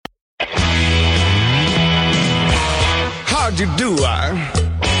how'd you do?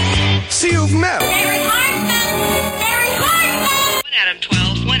 See you've met. Barry Hartman! Barry Hartman! 1 Adam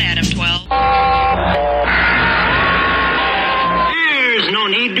 12, 1 Adam 12. There's no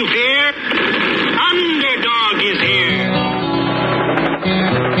need to fear. Underdog is here.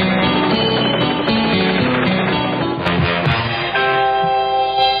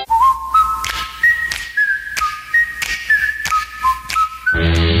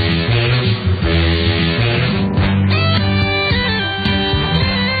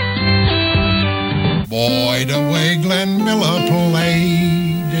 Boy, the way Glenn Miller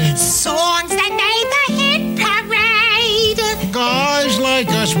played. Songs that made the hit parade. Guys like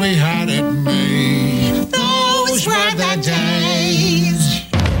us, we had it made. Those were the days.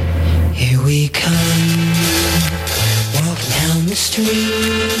 Here we come, walk down the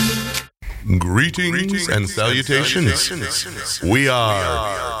street. Greetings and salutations. We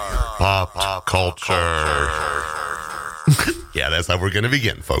are Pop Culture. Yeah, that's how we're going to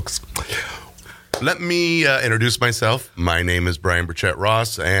begin, folks. Let me introduce myself. My name is Brian Burchett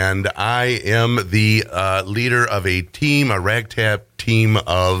Ross, and I am the leader of a team, a ragtag team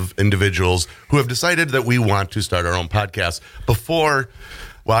of individuals who have decided that we want to start our own podcast.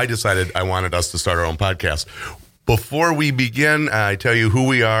 I decided I wanted us to start our own podcast. Before we begin, I tell you who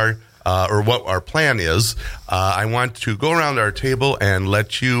we are. Or what our plan is. I want to go around our table and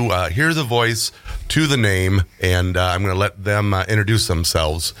let you hear the voice to the name, and I'm going to let them introduce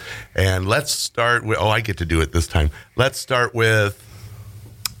themselves. And let's start with, I get to do it this time. Let's start with...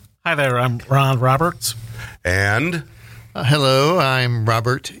 Hi there, I'm Ron Roberts. And... Hello, I'm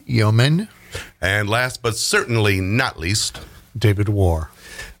Robert Yeoman. And last but certainly not least... David Warr.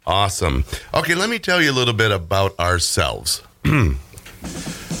 Awesome. Okay, let me tell you a little bit about ourselves.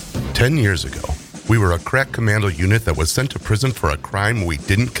 10 years ago, we were a crack commando unit that was sent to prison for a crime we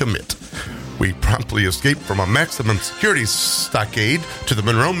didn't commit. We promptly escaped from a maximum security stockade to the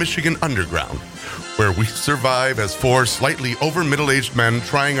Monroe, Michigan underground, where we survive as four slightly over middle-aged men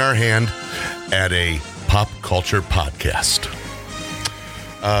trying our hand at a pop culture podcast.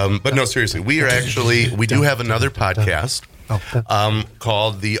 But no, seriously, we do have another podcast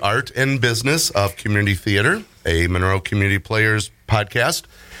called The Art and Business of Community Theater, a Monroe Community Players podcast.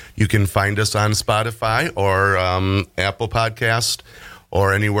 You can find us on Spotify or Apple Podcast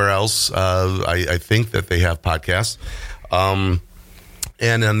or anywhere else. I think that they have podcasts.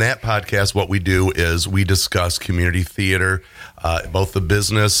 And on that podcast, what we do is we discuss community theater, both the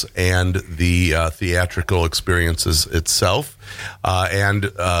business and the theatrical experiences itself. And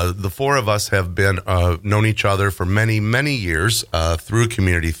the four of us have been known each other for many, many years through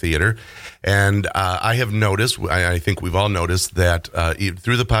community theater. And I have noticed, I think we've all noticed, that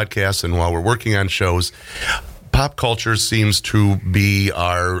through the podcast and while we're working on shows, pop culture seems to be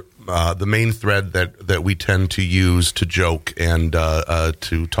our the main thread that we tend to use to joke and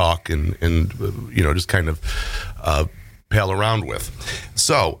to talk and just kind of pal around with.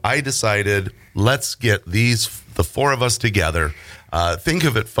 So I decided, let's get the four of us together. Think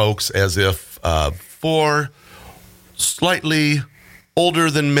of it, folks, as if four slightly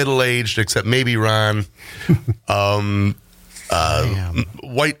older than middle-aged, except maybe Ron,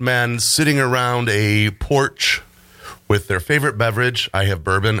 white men sitting around a porch with their favorite beverage. I have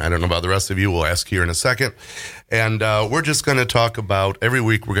bourbon. I don't know about the rest of you. We'll ask here in a second. And we're just going to talk about, every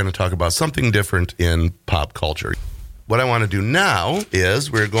week we're going to talk about something different in pop culture. What I want to do now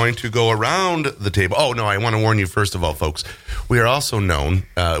is we're going to go around the table. Oh, no, I want to warn you, first of all, folks, we are also known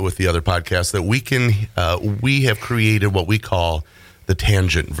with the other podcasts that we have created what we call the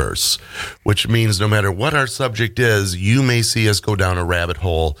tangent verse, which means no matter what our subject is, you may see us go down a rabbit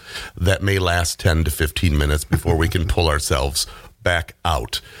hole that may last 10 to 15 minutes before we can pull ourselves back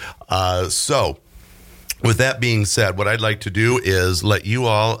out. So with that being said, what I'd like to do is let you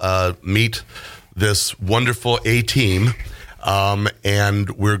all meet this wonderful A-team, and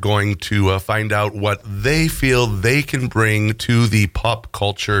we're going to find out what they feel they can bring to the pop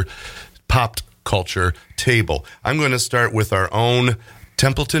culture table. I'm going to start with our own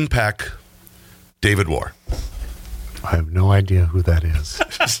Templeton Peck, David Warr. I have no idea who that is.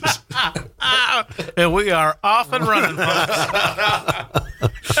 And we are off and running, folks.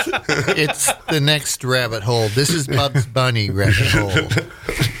 It's the next rabbit hole. This is Bugs Bunny rabbit hole.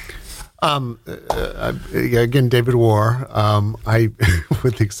 Again, David Warr. I,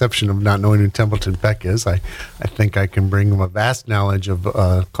 with the exception of not knowing who Templeton Peck is, I think I can bring him a vast knowledge of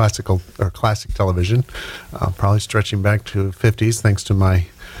classic television, probably stretching back to the 50s, thanks to my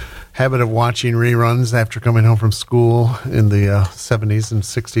habit of watching reruns after coming home from school in the 70s and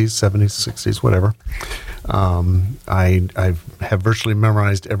 60s, whatever. I have virtually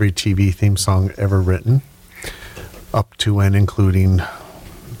memorized every TV theme song ever written. up to and including,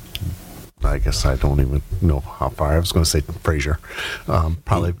 I guess I don't even know how far. I was going to say Frasier,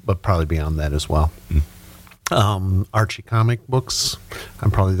 probably beyond that as well. Archie comic books.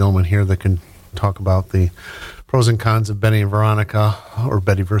 I'm probably the only one here that can talk about the pros and cons of Betty and Veronica, or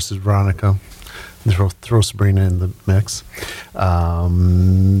Betty versus Veronica. Throw Sabrina in the mix.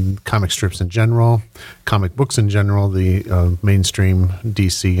 Comic strips in general, comic books in general, the mainstream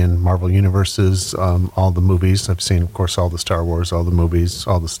DC and Marvel universes, all the movies. I've seen, of course, all the Star Wars, all the movies,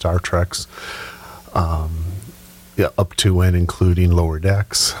 all the Star Treks, up to and including Lower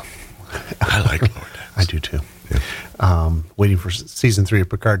Decks. I like Lower Decks. I do too. Yeah. Waiting for season 3 of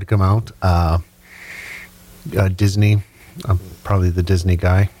Picard to come out. Disney. I'm probably the Disney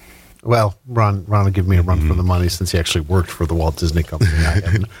guy. Well, Ron will give me a run for the money since he actually worked for the Walt Disney Company.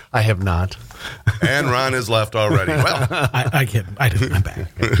 I have not. And Ron is left already. Well, I kid. I didn't. I'm back.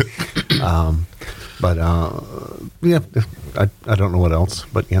 Yeah, I don't know what else,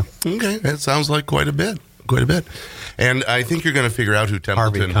 but yeah. Okay, that sounds like quite a bit. And I think you're going to figure out who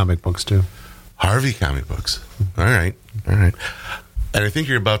Templeton... Harvey comic books, too. Harvey comic books. All right. And I think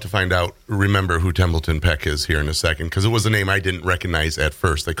you're about to remember who Templeton Peck is here in a second, because it was a name I didn't recognize at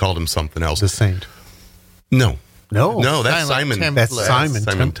first. They called him something else. The Saint. No, No, that's Simon. That's Simon.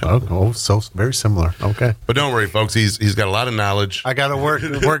 Temple. Oh, so very similar. Okay, but don't worry, folks. He's got a lot of knowledge. I got to work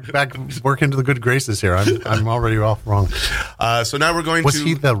into the good graces here. I'm already off wrong. So now we're going Was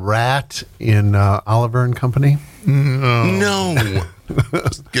he the rat in Oliver and Company? No.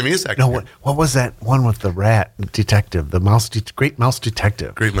 Give me a second. No, what was that one with the rat detective? The Great Mouse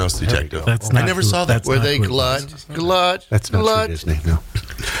Detective. Great Mouse Detective. I never saw that. Were they glut? That's not true Disney. No.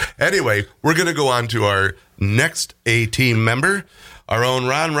 Anyway, we're going to go on to our next A-Team member, our own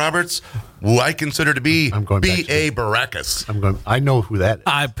Ron Roberts, who I consider to be B.A. Baracus. I know who that is.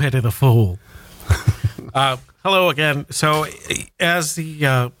 I pity the fool. Hello again. So, as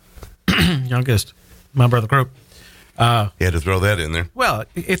the youngest member of the group, you had to throw that in there. Well,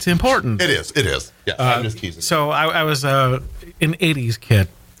 it's important. It is. Yeah, I'm just teasing. So I was an 80s kid.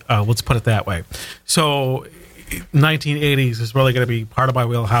 Let's put it that way. So 1980s is really going to be part of my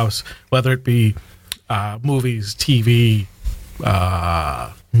wheelhouse, whether it be movies, TV,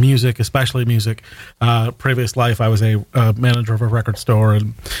 music, especially music. Previous life, I was a manager of a record store,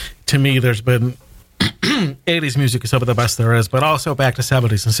 and to me, there's been 80s music is some of the best there is, but also back to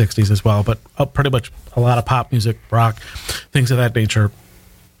 70s and 60s as well. But pretty much a lot of pop music, rock, things of that nature.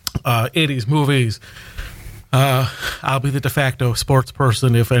 80s movies. I'll be the de facto sports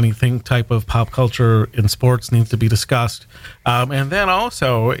person if anything type of pop culture in sports needs to be discussed. And then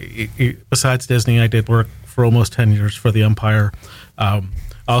also, besides Disney, I did work for almost 10 years for the Empire.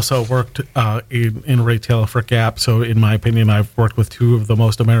 Also worked in retail for Gap. So in my opinion, I've worked with two of the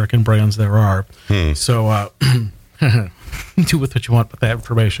most American brands there are. So do with what you want with that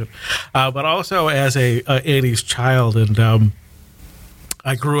information. But also as a 80s child, and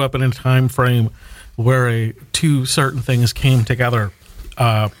I grew up in a time frame where two certain things came together.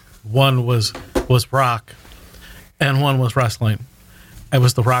 One was rock, and one was wrestling. It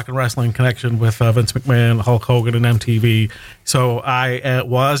was the rock and wrestling connection with Vince McMahon, Hulk Hogan, and MTV. So I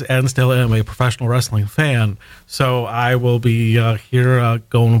was and still am a professional wrestling fan. So I will be here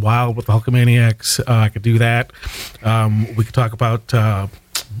going wild with the Hulkamaniacs. I could do that. We could talk about the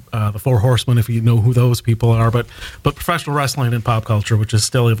Four Horsemen if you know who those people are. But professional wrestling and pop culture, which is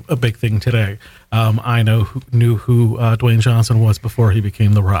still a big thing today. I knew who Dwayne Johnson was before he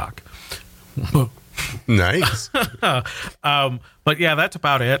became The Rock. Nice. But yeah, that's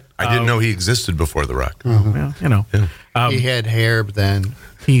about it. I didn't know he existed before The Rock. Well, you know. He had hair then.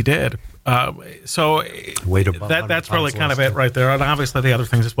 He did. So that's really kind of it right there. And obviously the other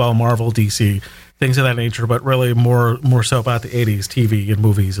things as well, Marvel, DC, things of that nature, but really more so about the 80s TV and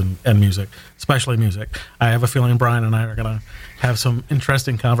movies and music, especially music. I have a feeling Brian and I are going to have some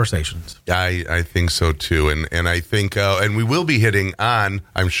interesting conversations. I think so too. And I think, and we will be hitting on,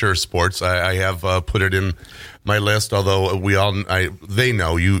 I'm sure, sports. I have put it in my list, although they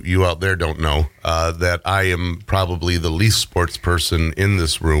know, you out there don't know, that I am probably the least sports person in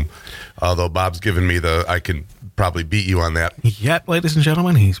this room. Although Bob's given me I can probably beat you on that. Yet, ladies and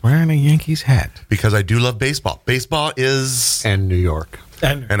gentlemen, he's wearing a Yankees hat. Because I do love baseball. Baseball is... And New York.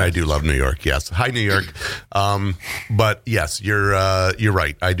 And I do love New York, yes. Hi, New York. But yes, you're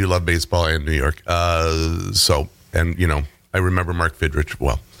right. I do love baseball and New York. And, I remember Mark Fidrich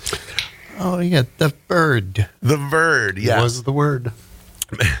well. Oh, yeah, the bird. The bird, yes. Was the word.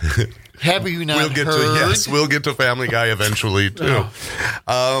 Have you not heard? We'll get to Family Guy eventually, too.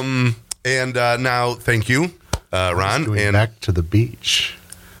 And now, thank you, Ron. And back to the beach.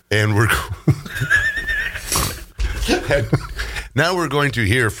 And we're... Now we're going to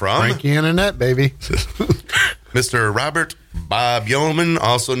hear from Frankie and Annette, baby. Mr. Robert Bob Yeoman,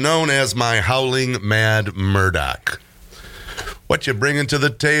 also known as my Howling Mad Murdoch. What you bringing to the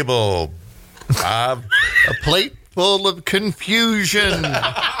table, Bob? A plate full of confusion.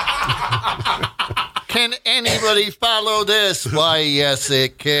 Can anybody follow this? Why, yes,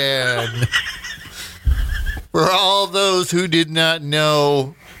 it can. For all those who did not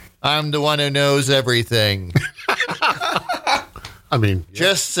know, I'm the one who knows everything. I mean,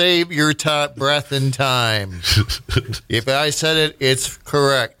 Just save your breath and time. If I said it, it's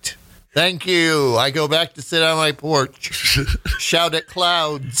correct. Thank you. I go back to sit on my porch, shout at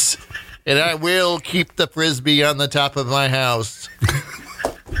clouds, and I will keep the Frisbee on the top of my house.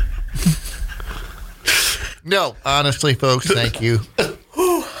 No, honestly, folks, thank you.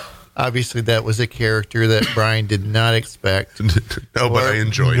 Obviously, that was a character that Brian did not expect. No, but I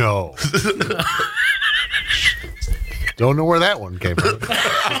enjoyed it. no. Don't know where that one came from.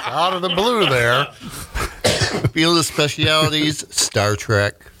 Out of the blue there. Field of specialities, Star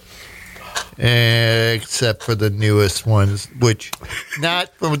Trek. Except for the newest ones, which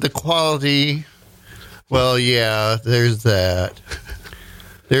not from the quality. Well, yeah, there's that.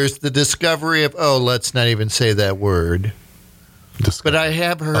 There's the discovery of, let's not even say that word. But I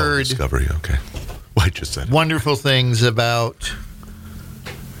have heard Discovery, okay. Well, I just said it. wonderful things about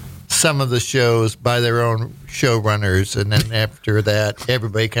some of the shows by their own showrunners, and then after that,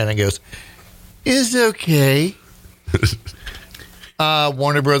 everybody kind of goes, "Is okay."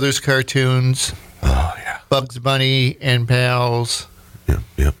 Warner Brothers cartoons, Oh, yeah. Bugs Bunny and Pals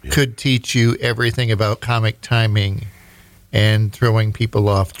Yep. could teach you everything about comic timing and throwing people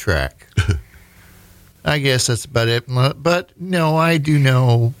off track. I guess that's about it. But no, I do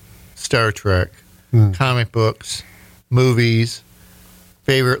know Star Trek, comic books, movies.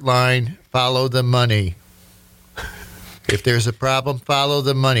 Favorite line, follow the money. If there's a problem, follow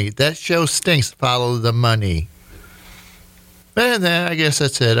the money. That show stinks, follow the money. And then I guess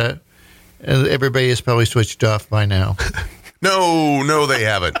that's it. Everybody is probably switched off by now. No, they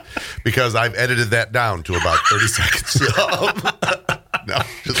haven't. Because I've edited that down to about 30 seconds. No,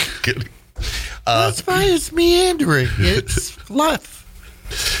 just kidding. That's fine. It's meandering. It's fluff.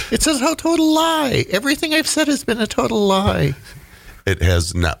 It's a total lie. Everything I've said has been a total lie. It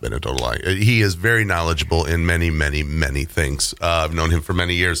has not been a total lie. He is very knowledgeable in many, many, many things. I've known him for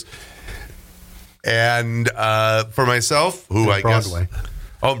many years. And for myself, who I Broadway. guess...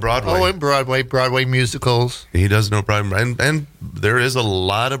 Oh, Broadway. Oh, and Broadway musicals. He does know Broadway. And there is a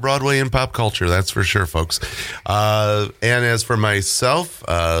lot of Broadway in pop culture, that's for sure, folks. And as for myself,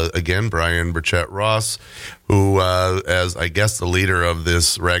 again, Brian Burchett Ross, who, as I guess the leader of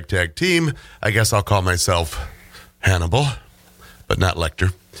this ragtag team, I guess I'll call myself Hannibal, but not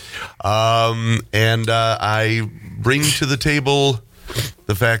Lecter. And I bring to the table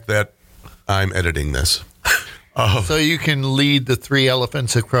the fact that I'm editing this. So you can lead the three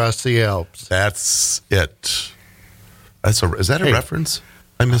elephants across the Alps. That's it. Is that a reference?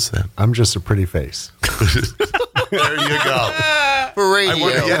 I missed that. I'm just a pretty face. There you go. For radio.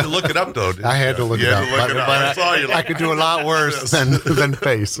 You had to look it up, though. I had to look it up. But I saw you. I could do a lot worse than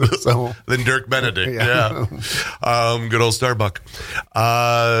face. So Than Dirk Benedict. Yeah. Yeah. Good old Starbuck.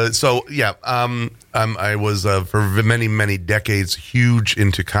 I was for many, many decades huge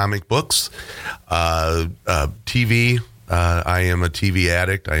into comic books, TV. I am a TV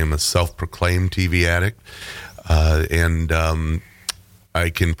addict. I am a self-proclaimed TV addict. And I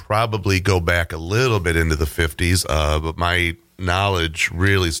can probably go back a little bit into the 50s, but my knowledge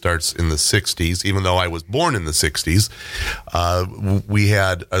really starts in the 60s, even though I was born in the 60s. We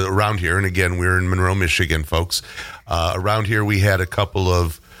had around here, and again, we're in Monroe, Michigan, folks. Around here, we had a couple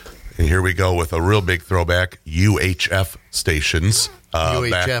of, and here we go with a real big throwback, UHF stations.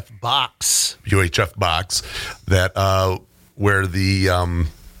 UHF box. UHF box that where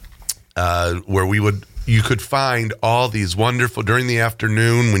you could find all these wonderful, during the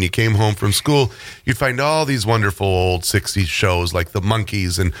afternoon when you came home from school, you'd find all these wonderful old 60s shows like The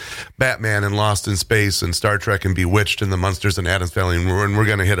Monkees and Batman and Lost in Space and Star Trek and Bewitched and The Munsters and Addams Family, and we're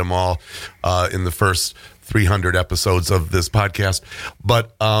going to hit them all in the first 300 episodes of this podcast.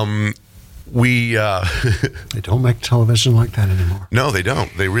 But they don't make television like that anymore. No, they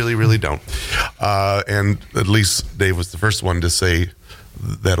don't. They really, really don't. And at least Dave was the first one to say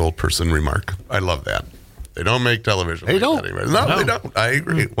that old person remark. I love that. They don't make television. They don't. That anymore. No, they don't. I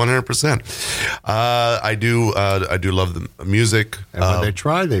agree 100%. I do love the music. And when they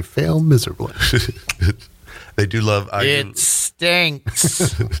try, they fail miserably. They do love. It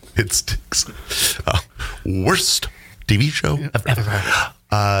stinks. It stinks. Worst TV show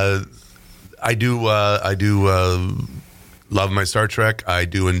ever. I do love my Star Trek. I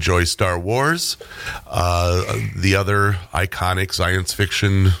do enjoy Star Wars. The other iconic science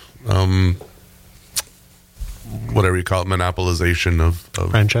fiction, whatever you call it, monopolization of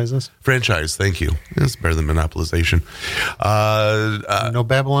Franchises? franchise. Thank you. It's better than monopolization. No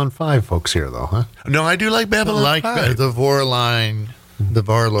Babylon 5 folks here, though, huh? No, I do like Babylon Like 5. the Vorlon.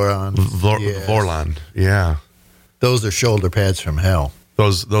 Vorlon. Yeah. Those are shoulder pads from hell.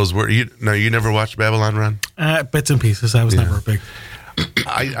 Those were you never watched Babylon Run? Bits and pieces. I was never a big.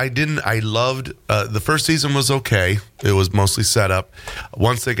 I didn't. I loved the first season was okay. It was mostly set up.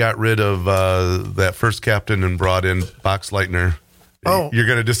 Once they got rid of that first captain and brought in Box Leitner. Oh. You're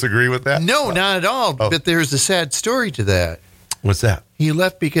going to disagree with that? No, not at all. Oh. But there's a sad story to that. What's that? He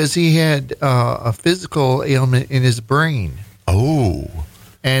left because he had a physical ailment in his brain. Oh.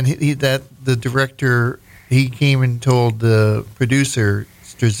 And the director, he came and told the producer,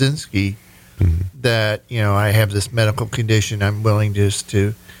 Straczynski, that, I have this medical condition. I'm willing just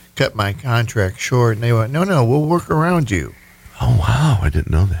to cut my contract short. And they went, no, we'll work around you. Oh, wow. I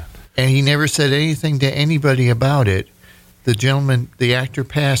didn't know that. And he never said anything to anybody about it. The actor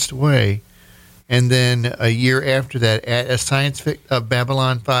passed away. And then a year after that, at a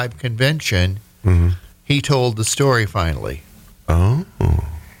Babylon 5 convention, he told the story finally. Oh.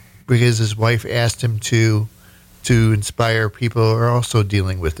 Because his wife asked him to inspire people who are also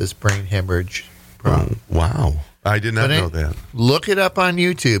dealing with this brain hemorrhage problem. Oh, wow. I did not know that. Look it up on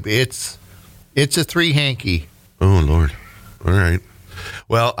YouTube. It's a three-hanky. Oh, Lord. All right.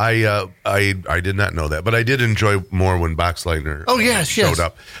 Well, I did not know that, but I did enjoy more when Box Leitner showed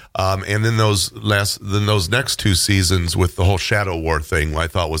up. And then those next two seasons with the whole Shadow War thing, I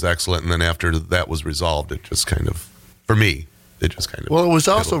thought was excellent. And then after that was resolved, it just kind of, for me, Well, it was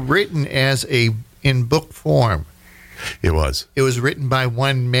also written in book form. It was. It was written by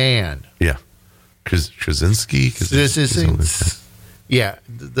one man. Yeah. Straczynski? Yeah,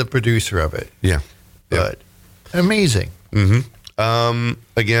 the producer of it. Yeah. But amazing. Mm-hmm.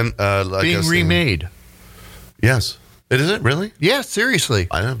 Again, like being remade. Yes. Is it really? Yeah, seriously.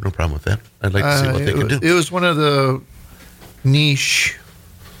 I have no problem with that. I'd like to see what they can do. It was one of the niche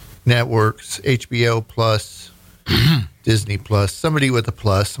networks, HBO Plus, Disney Plus, somebody with a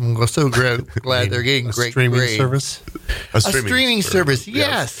plus. I'm so glad they're getting great streaming grades. service. A streaming service,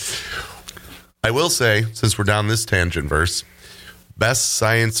 yes. I will say, since we're down this tangent verse, best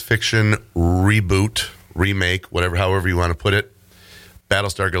science fiction reboot, remake, however you want to put it,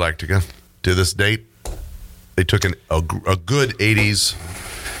 Battlestar Galactica. To this date, they took a good 80s.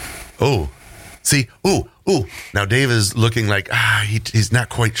 Oh, see, now Dave is looking like he's not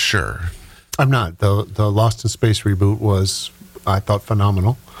quite sure. I'm not. The Lost in Space reboot was, I thought,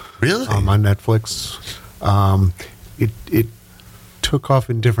 phenomenal. Really? On Netflix. It took off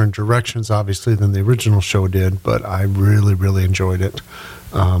in different directions, obviously, than the original show did, but I really, really enjoyed it.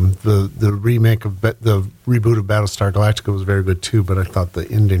 The remake of the reboot of Battlestar Galactica was very good too, but I thought the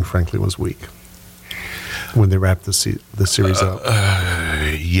ending, frankly, was weak when they wrapped the series up.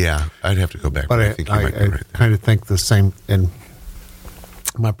 Yeah, I'd have to go back. But I kind of think the same. And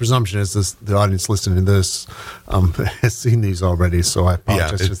my presumption is the audience listening to this has seen these already, so I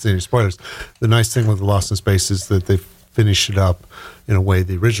apologize for any spoilers. The nice thing with the Lost in Space is that they finished it up in a way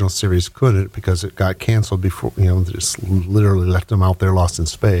the original series couldn't, because it got canceled before, they just literally left them out there lost in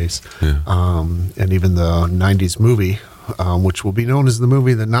space. Yeah. And even the 90s movie, which will be known as the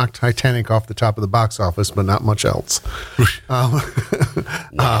movie that knocked Titanic off the top of the box office, but not much else. Wow.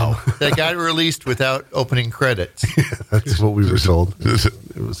 That got released without opening credits. That's what we were told. It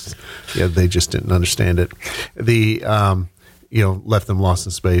was, they just didn't understand it. The, left them lost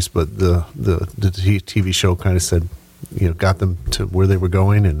in space, but the TV show kind of said, got them to where they were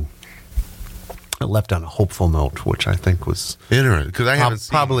going, and it left on a hopeful note, which I think was interesting, because I haven't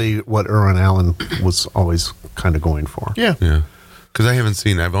seen probably what Irwin Allen was always kind of going for. Yeah. Because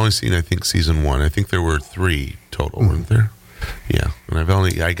I've only seen, I think, season 1. I think there were 3 total, weren't there? Yeah, and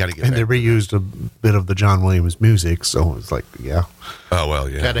I got to get. And they reused a bit of the John Williams music, so it's like, yeah. Oh well,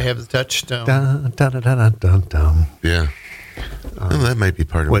 yeah. Got to have the touchstone. Dun, dun, dun, dun, dun, dun. Yeah. That might be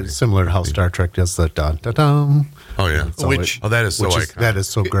part of it. Similar to how Star Trek does the dun dun dun. Oh yeah. That is so iconic. That is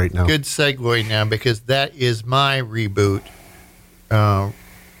so great now. Good segue now, because that is my reboot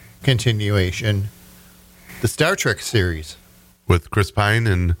continuation. The Star Trek series. With Chris Pine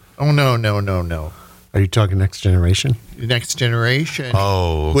and... Oh, no. Are you talking Next Generation? Next Generation.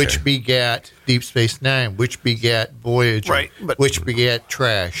 Oh, okay. Which begat Deep Space Nine, which begat Voyager, Right, which begat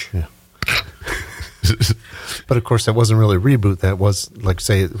Trash. Yeah. But of course, that wasn't really a reboot. That was, like,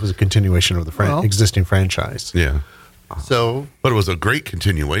 say, it was a continuation of the existing franchise. Yeah. So, But it was a great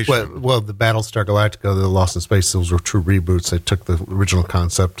continuation. Well, the Battlestar Galactica, the Lost in Space, those were true reboots. They took the original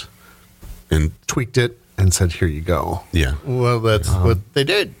concept, and tweaked it, and said, "Here you go." yeah, well, that's what they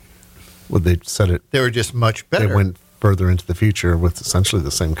did. Well, they said it. They were just much better. They went further into the future with essentially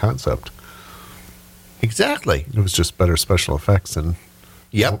the same concept. Exactly. It was just better special effects and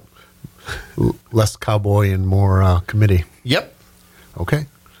Yep. less cowboy and more committee. Yep. Okay,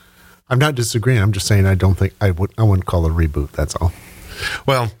 I'm not disagreeing. I'm just saying I don't think I wouldn't call it a reboot. That's all.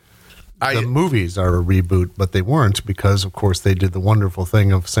 well, The movies are a reboot, but they weren't because, of course, they did the wonderful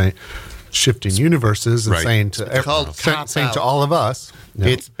thing of saying shifting universes and Right. saying to It's called saying to cop-out. all of us,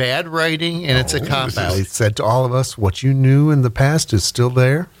 It's bad writing and it's a cop out. They said to all of us, what you knew in the past is still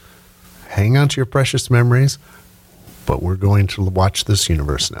there. Hang on to your precious memories, but we're going to watch this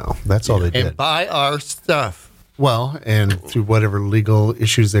universe now. That's all they did. And buy our stuff. Well, and through whatever legal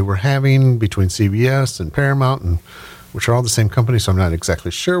issues they were having between CBS and Paramount, and which are all the same company, so I'm not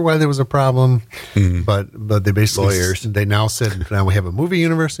exactly sure why there was a problem. But they basically Lawyers. they now said now we have a movie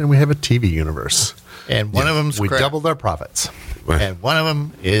universe and we have a TV universe. And one of them's We crap. doubled our profits. And one of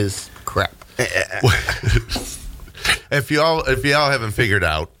them is crap. if y'all haven't figured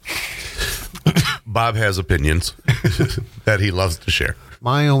out, Bob has opinions that he loves to share.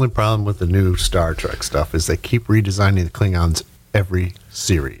 My only problem with the new Star Trek stuff is they keep redesigning the Klingons every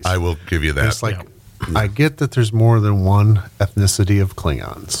series. I will give you And that. it's like, I get that there's more than one ethnicity of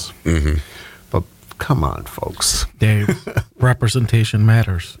Klingons. Mm-hmm. But come on, folks. Dave, representation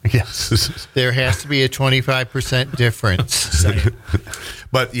matters. Yes. There has to be a 25% difference.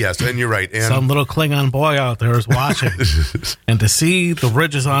 But yes, and you're right. And Some little Klingon boy out there is watching. And to see the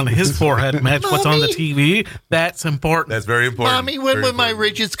ridges on his forehead match what's on the TV, that's important. that's very important. Mommy, when Very will my important.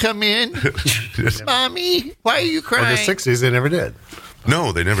 ridges come in? Mommy, why are you In crying? the 60s, they never did.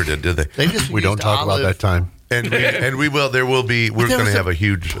 No, they never did they? They just We don't used talk about olive. that time. And we will. There will be. We're There going to was have a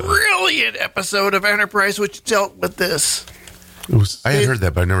huge. Brilliant episode of Enterprise which dealt with this. It was, I had heard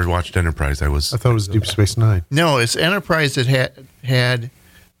that, but I never watched Enterprise. I thought it was Deep Space Nine. No, it's Enterprise that had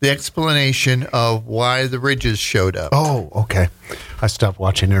the explanation of why the ridges showed up. Oh, okay. I stopped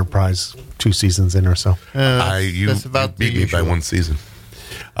watching Enterprise 2 seasons in or so. you that's about beat the me by usual. one season.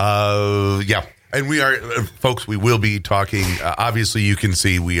 Yeah. And we are, folks, we will be talking. Obviously, you can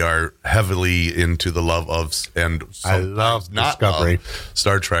see we are heavily into the love of, and I love sometimes not Discovery. of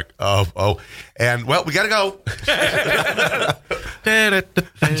Star Trek. And well, we got to go.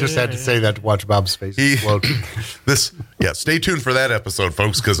 I just had to say that to watch Bob's face explode. Stay tuned for that episode,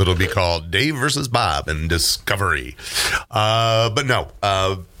 folks, because it'll be called Dave versus Bob and Discovery. But no,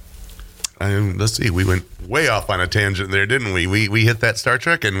 let's see. We went way off on a tangent there, didn't we? We hit that Star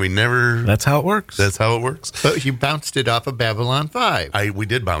Trek, and we never. That's how it works. That's how it works. But you bounced it off of Babylon 5. We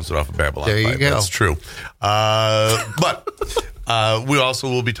did bounce it off of Babylon. There you 5. go. That's true. But we also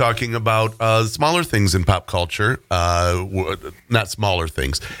will be talking about smaller things in pop culture. Not smaller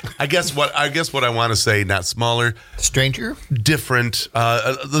things. I guess what I want to say, not smaller, Stranger? different.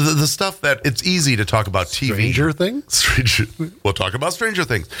 The stuff that it's easy to talk about TV. Stranger Things? We'll talk about Stranger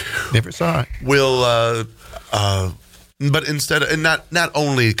Things. Never saw it. We'll. But instead, and not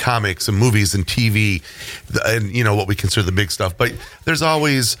only comics and movies and TV, and what we consider the big stuff, but there's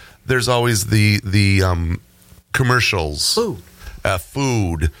always the commercials,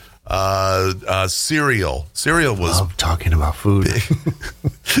 food, cereal. Cereal was Love talking about food.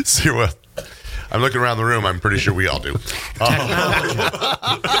 cereal. I'm looking around the room. I'm pretty sure we all do.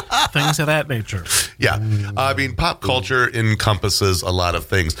 Things of that nature. Yeah. I mean, pop culture encompasses a lot of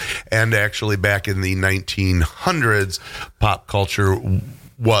things. And actually, back in the 1900s, pop culture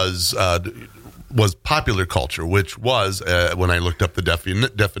was popular culture, which was, when I looked up the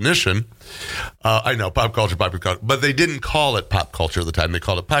definition, I know, popular culture, but they didn't call it pop culture at the time. They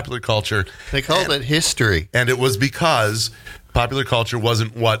called it popular culture. They called it history. And it was because popular culture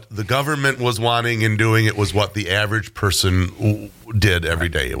wasn't what the government was wanting and doing. It was what the average person did every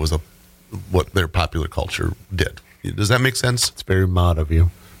day. It was what their popular culture did. Does that make sense? It's very mod of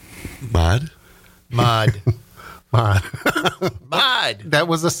you. Mod? Mod. Mod. Mod. That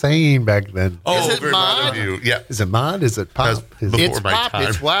was a saying back then. Oh, Is it very mod? of you. Yeah. Is it mod? Is it pop? That's before It's my pop. time.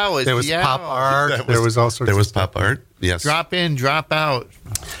 It's wow. It's There was yeah. pop art. There was all sorts There of was stuff. pop art. Yes. Drop in, drop out.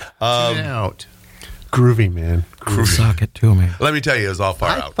 Tune out. Groovy, man. Sock it to me. Let me tell you, it was all far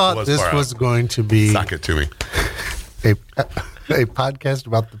I out. It thought this far was out. going to be Sock it to me. a podcast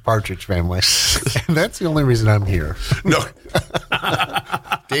about the Partridge Family. And that's the only reason I'm here. No.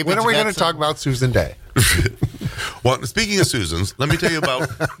 David's When are we got going to some- talk about Susan Day? Well, speaking of Susans, let me tell you about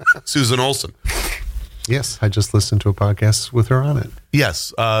Susan Olsen. Yes, I just listened to a podcast with her on it.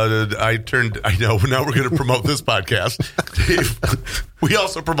 Yes, I know. Now we're going to promote this podcast. We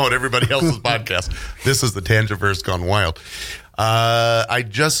also promote everybody else's podcast. This is the Tangiverse Gone Wild.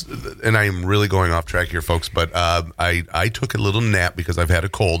 And I'm really going off track here, folks, but I took a little nap because I've had a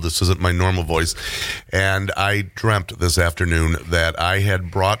cold. This isn't my normal voice. And I dreamt this afternoon that I had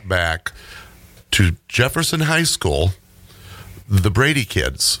brought back to Jefferson High School the Brady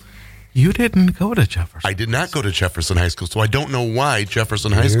kids. You didn't go to Jefferson. I did not go to Jefferson High School, so I don't know why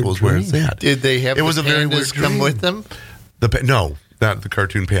Jefferson High School is where it's at. Did they have it was a very weird pandas come dream. with them? No, not the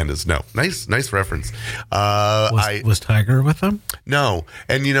cartoon pandas. No, nice reference. Was Tiger with them? No,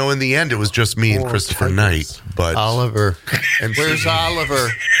 and in the end, it was just me and Christopher Knight. But Oliver, and where's Oliver?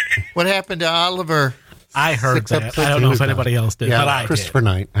 What happened to Oliver? I heard that. I don't know if anybody else did, but I Christopher did.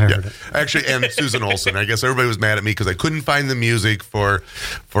 Knight. I heard it. Actually, and Susan Olsen. I guess everybody was mad at me because I couldn't find the music for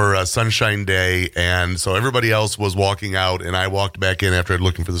Sunshine Day, and so everybody else was walking out, and I walked back in after I'd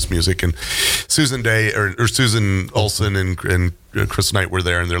looking for this music, and Susan Olsen and Chris Knight were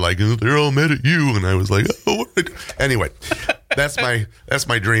there, and they're like, oh, they're all mad at you, and I was like, oh, what? Anyway, that's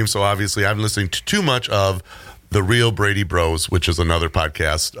my dream. So obviously, I'm listening to too much of The Real Brady Bros, which is another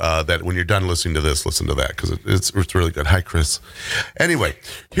podcast that when you're done listening to this, listen to that because it's really good. Hi, Chris. Anyway,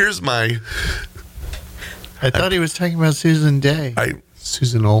 here's my... I thought he was talking about Susan Day.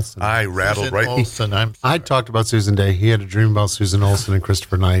 Susan Olsen. I rattled Susan right. Olsen, I talked about Susan Day. He had a dream about Susan Olsen and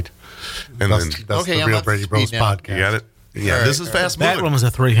Christopher Knight. And That's then the Okay, I'm Real up to Brady Bros speed now. podcast. you got it. Yeah, All this right, is fast That moving. one was a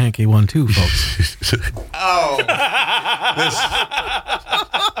three-hanky one, too, folks. Oh,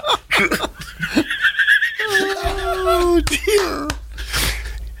 dear.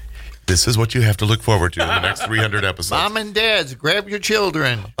 This is what you have to look forward to in the next 300 episodes. Mom and dads, grab your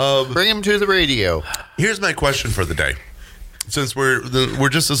children. Bring them to the radio. Here's my question for the day. Since we're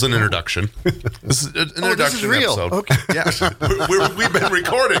just as an introduction, this is an introduction this is real. episode. Okay. Yeah, we've been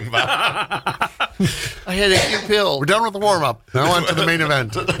recording. Bob. I had a new pill. We're done with the warm-up. Now on to the main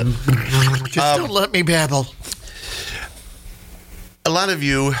event. Just don't let me babble. A lot of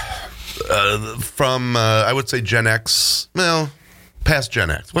you from I would say Gen X. Well, past Gen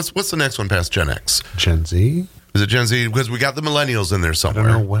X. What's the next one past Gen X? Gen Z? Is it Gen Z? Because we got the millennials in there I somewhere.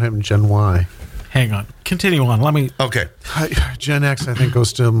 don't know what happened to Gen Y. Hang on. Continue on. Let me... Okay. Gen X, I think,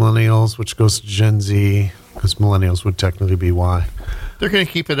 goes to millennials, which goes to Gen Z, because millennials would technically be Y. They're going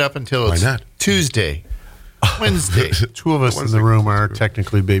to keep it up until Why it's not? Tuesday, Wednesday. Two of us in the room are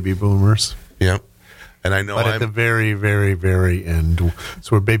technically baby boomers. Yep. And I know But at the very, very, very end,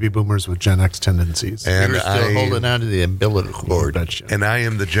 so we're baby boomers with Gen X tendencies. and You're still holding on to the umbilical cord. Betcha. And I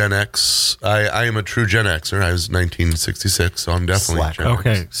am the Gen X. I am a true Gen Xer. I was 1966, so I'm definitely Slacker. Gen X.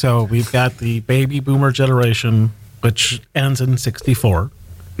 Okay, so we've got the baby boomer generation, which ends in 64.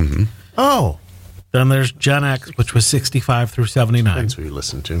 Oh, Then there's Gen X, which was 65 through 79. that's what you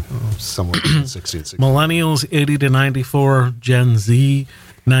listen to. Somewhere between 60 and 60. Millennials, 80 to 94. Gen Z,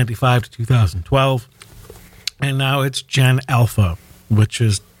 95 to 2012. And now it's Gen Alpha, which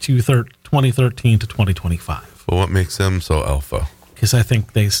is 2013 to 2025. Well, what makes them so alpha? Because I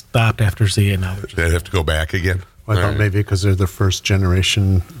think they stopped after Z and now they're just... They have to go back again. I thought maybe because they're the first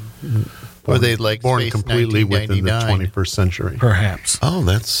generation Or they like born Space completely within the 1999. 21st century. Perhaps. Oh,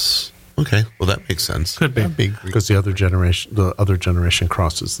 that's okay. Well, that makes sense. Could be. Because the other generation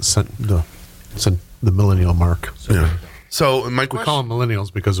crosses the millennial mark. So Yeah. So my we question, call them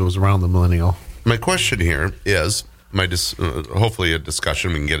millennials because it was around the millennial. my question here is hopefully a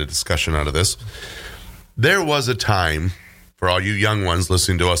discussion. We can get a discussion out of this. There was a time for all you young ones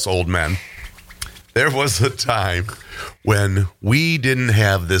listening to us old men. There was a time when we didn't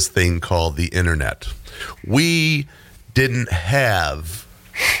have this thing called the internet. We didn't have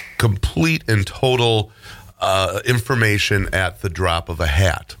complete and total information at the drop of a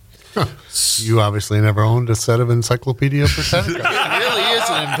hat. You obviously never owned a set of Encyclopedia Britannica It really is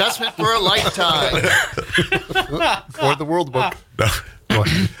an investment for a lifetime. or the World Book.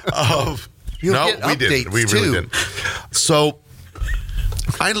 You'll No, get we didn't. updates, We really too. didn't. So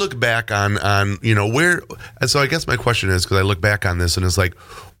I look back on where, and so I guess my question is, because I look back on this and it's like,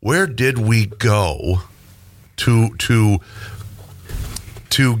 where did we go to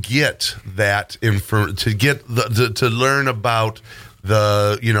get that to learn about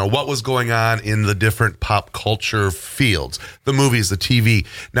the what was going on in the different pop culture fields, the movies, the TV.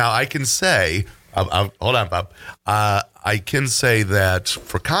 Now I can say, hold on, Bob. I can say that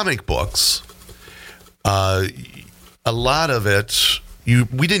for comic books, a lot of it.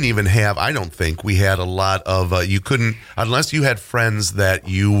 We didn't even have, I don't think we had a lot of, you couldn't, unless you had friends that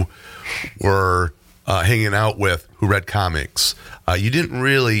you were hanging out with who read comics. You didn't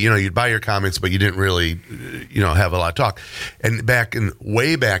really, you'd buy your comics, but you didn't really, have a lot of talk. And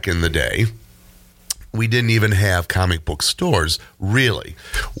way back in the day, we didn't even have comic book stores, really.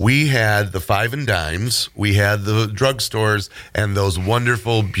 We had the Five and Dimes, we had the drugstores, and those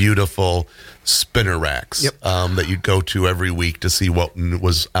wonderful, beautiful spinner racks that you'd go to every week to see what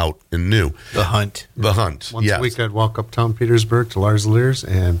was out and new. The Hunt. Once yes. a week, I'd walk uptown Petersburg to Lars Lear's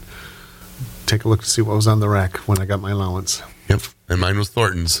and take a look to see what was on the rack when I got my allowance. Yep, and mine was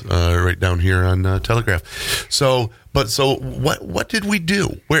Thornton's, right down here on Telegraph. So what did we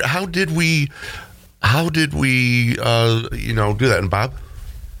do? How did we do that? And Bob?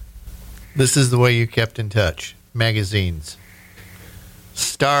 This is the way you kept in touch. Magazines.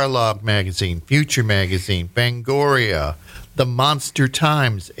 Starlog magazine, Future magazine, Fangoria, the Monster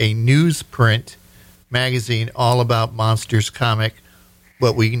Times, a newsprint magazine all about monsters comic,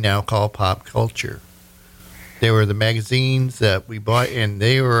 what we now call pop culture. They were the magazines that we bought, and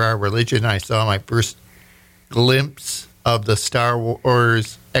they were our religion. I saw my first glimpse of the Star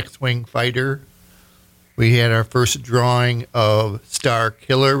Wars X-Wing fighter. We had our first drawing of Star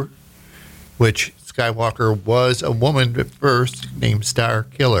Killer, which Skywalker was a woman at first named Star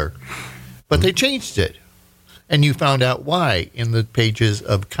Killer. But they changed it. And you found out why in the pages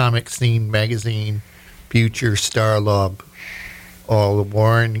of Comic Scene magazine, Future, Starlog, all the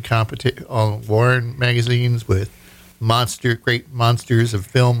Warren magazines with great monsters of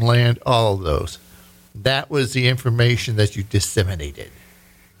Filmland, all of those. That was the information that you disseminated.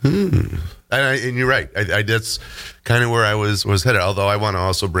 And you're right. That's kind of where I was headed. Although I want to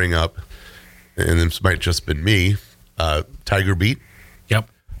also bring up, and this might just been me, Tiger Beat. Yep.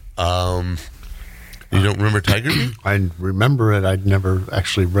 You don't remember Tiger Beat? I remember it. I'd never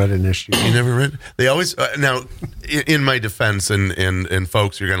actually read an issue. You never read? They always now. In my defense, and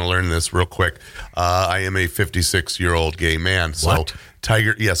folks, you're going to learn this real quick. I am a 56-year-old gay man, so. What?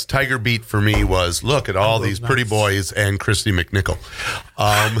 Tiger Beat for me was look at all these pretty boys and Christy McNichol.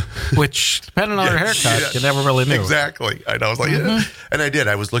 Which, depending on her haircut, you never really knew. Exactly. I was like, yeah. And I did.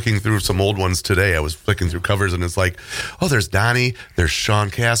 I was looking through some old ones today. I was flicking through covers, and it's like, oh, there's Donnie, there's Sean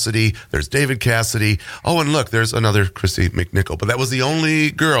Cassidy, there's David Cassidy. Oh, and look, there's another Christy McNichol. But that was the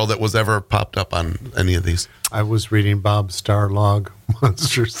only girl that was ever popped up on any of these. I was reading Bob Starlog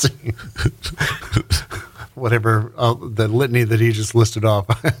Monster Scene. Whatever the litany that he just listed off,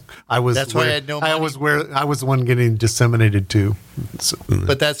 I was. That's why I had no money. I was the one getting disseminated to. So,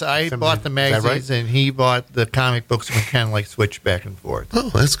 but I bought the magazines, right? And he bought the comic books, and we kind of like switched back and forth. Oh,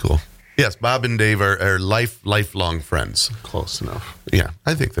 that's cool. Yes, Bob and Dave are lifelong friends. Close enough. Yeah,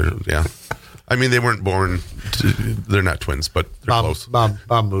 I think they're. Yeah, I mean they weren't born. They're not twins, but they're close. Bob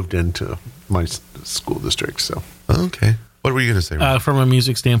moved into my school district, so okay. What were you going to say? From a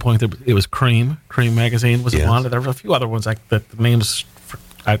music standpoint, it was Cream magazine was one. There were a few other ones that the names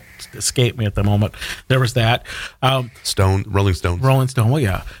escape me at the moment. There was that. Rolling Stones. Well,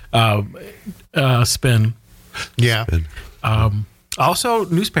 yeah. Spin. Yeah. Spin. Also,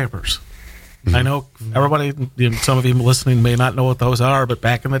 newspapers. Mm-hmm. I know everybody, some of you listening may not know what those are, but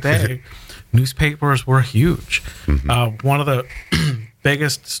back in the day, newspapers were huge. Mm-hmm. One of the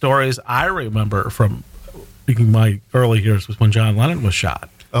biggest stories I remember from my early years was when John Lennon was shot.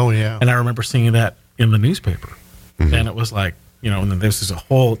 Oh, yeah. And I remember seeing that in the newspaper. Mm-hmm. And it was like, and then this is a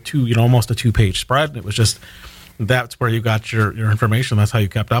whole almost a 2-page spread. And it was just, that's where you got your information. That's how you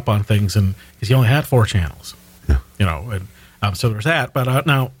kept up on things. And because you only had 4 channels, and so there's that. But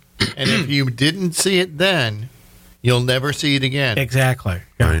now. And if you didn't see it then, you'll never see it again. Exactly.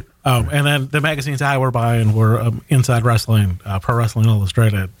 Yeah. Right. And then the magazines I were buying were Inside Wrestling, Pro Wrestling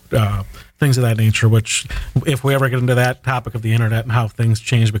Illustrated, things of that nature, which if we ever get into that topic of the internet and how things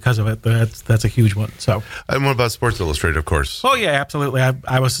change because of it, that's a huge one. So, and what about Sports Illustrated, of course? Oh, yeah, absolutely.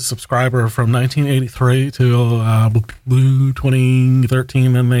 I was a subscriber from 1983 till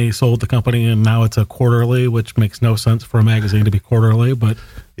 2013. Then they sold the company, and now it's a quarterly, which makes no sense for a magazine to be quarterly, but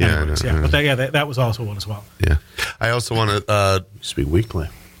anyways, But that was also one as well. Yeah. I also want to... used to be weekly.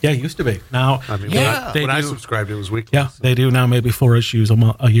 Yeah, it used to be. Now, I mean, when I subscribed, it was weekly. Yeah, they do now maybe 4 issues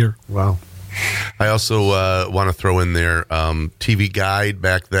a year. Wow. I also want to throw in there TV Guide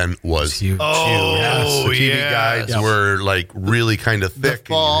back then was huge. Oh, yes. The TV guides were like really kind of thick. The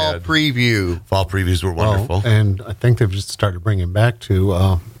fall preview. Fall previews were wonderful. And I think they've just started bringing back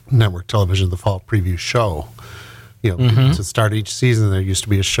to network television the fall preview show. To start each season, there used to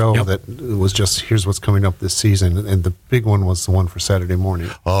be a show that was just, here's what's coming up this season. And the big one was the one for Saturday morning.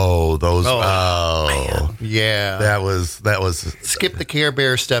 Oh, those. Yeah. That was. Skip the Care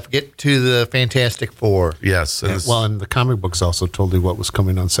Bear stuff. Get to the Fantastic Four. Yes. And the comic books also told you what was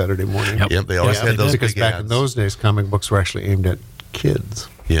coming on Saturday morning. Yep, they always had those because big back ads. in those days, comic books were actually aimed at kids.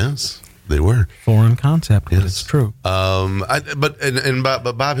 Yes, they were. Foreign concept, but Yes. it's true. But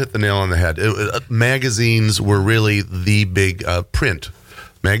Bob hit the nail on the head. Magazines were really the big print.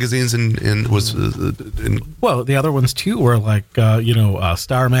 Magazines Well, the other ones too were like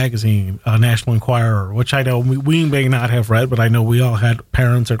Star Magazine, National Enquirer, which I know we may not have read, but I know we all had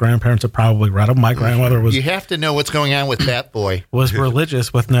parents or grandparents that probably read them. My grandmother was You have to know what's going on with Bat Boy.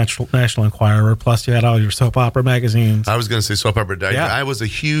 religious with National Enquirer. Plus, you had all your soap opera magazines. I was going to say soap opera. Yeah. I was a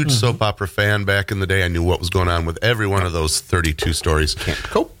huge soap opera fan back in the day. I knew what was going on with every one of those 32 stories. Can't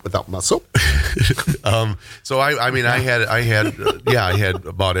cope without my soap. So I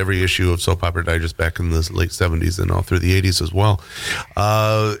had bought every issue of Soap Opera Digest back in the late 70s and all through the 80s as well.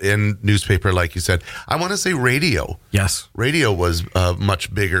 And newspaper, like you said. I want to say radio. Yes. Radio was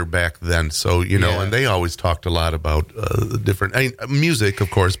much bigger back then. So, and they always talked a lot about different music, of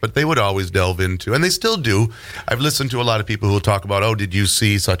course, but they would always delve into, and they still do. I've listened to a lot of people who talk about, did you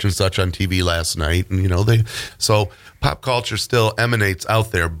see such and such on TV last night? And, so pop culture still emanates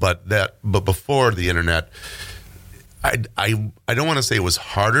out there, but before the internet, I don't want to say it was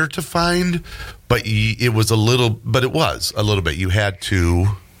harder to find, but it was a little bit. You had to,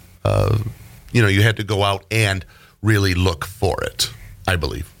 you had to go out and really look for it, I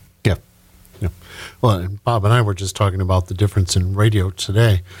believe. Yeah. Well, and Bob and I were just talking about the difference in radio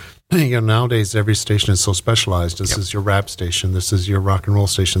today. Nowadays, every station is so specialized. This is your rap station. This is your rock and roll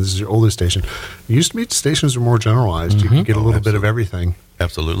station. This is your older station. It used to be stations were more generalized. You could get a little bit of everything.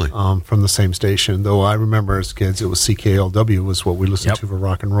 Absolutely. From the same station. Though I remember as kids, it was CKLW was what we listened to for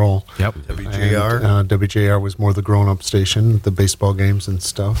rock and roll. Yep. WJR. And, WJR was more the grown-up station, the baseball games and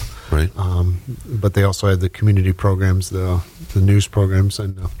stuff. Right. But they also had the community programs, the news programs,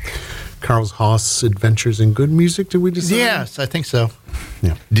 and Carl's Haas Adventures in Good Music. Did we decide? Yes, I think so.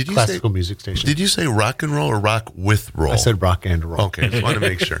 Yeah. Did you Classical music station. Did you say rock and roll or rock with roll? I said rock and roll. Okay, just want to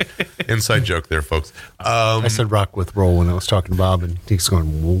make sure. Inside joke there, folks. I said rock with roll when I was talking to Bob, and he's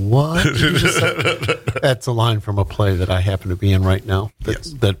going, what? Did you just say? That's a line from a play that I happen to be in right now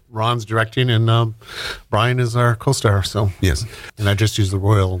that Ron's directing, and Brian is our co-star. So Yes. And I just use the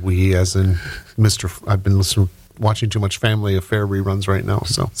royal we as in Mr. I've been watching too much Family Affair reruns right now.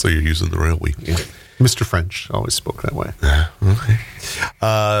 So you're using the royal we. yeah. Mr. French always spoke that way. Okay.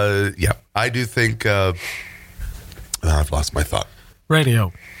 I do think I've lost my thought.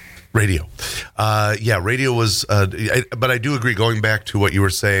 Radio. Radio was. But I do agree. Going back to what you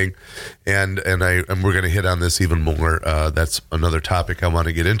were saying, and we're going to hit on this even more. That's another topic I want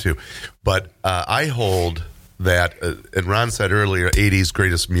to get into. But I hold that, and Ron said earlier, '80s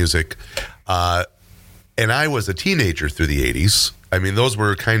greatest music. And I was a teenager through the '80s. I mean, those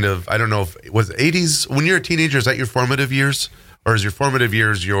were kind of, I don't know if it was '80s. When you're a teenager, is that your formative years? Or is your formative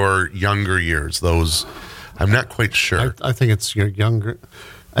years your younger years? Those, I'm not quite sure. I think it's your younger.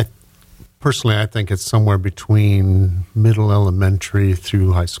 Personally, I think it's somewhere between middle elementary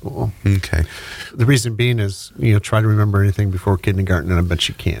through high school. Okay. The reason being is, try to remember anything before kindergarten, and I bet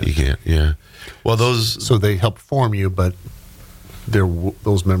you can't. You can't, yeah. Well, those... So they help form you, but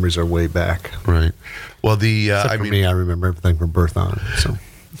those memories are way back. Right. Well, Except for me, I remember everything from birth on. So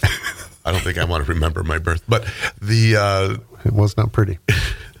I don't think I want to remember my birth, but it was not pretty.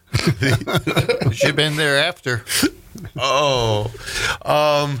 Should have been there after. Keep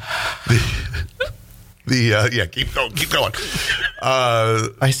going.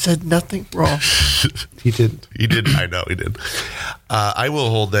 I said nothing wrong. He didn't. He did. I know he did. I will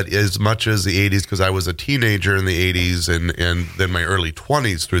hold that as much as the 80s, because I was a teenager in the 80s and then my early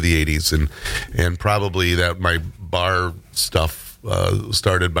 20s through the 80s, and probably that my bar stuff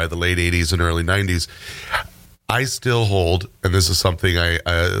started by the late 80s and early 90s. I still hold, and this is something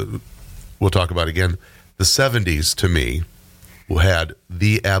we'll talk about again, the 70s to me had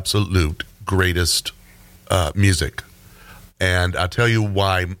the absolute greatest music. And I'll tell you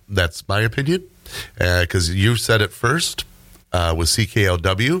why that's my opinion, because you said it first with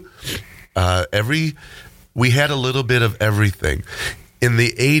CKLW. We had a little bit of everything. In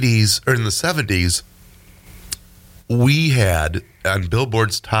the 80s, or in the 70s, we had, on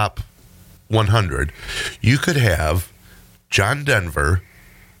Billboard's Top 100, you could have John Denver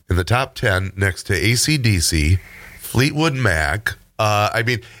in the top 10 next to AC/DC, Fleetwood Mac.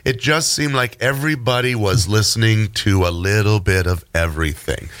 It just seemed like everybody was listening to a little bit of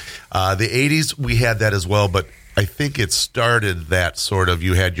everything. The 80s, we had that as well, but I think it started that sort of,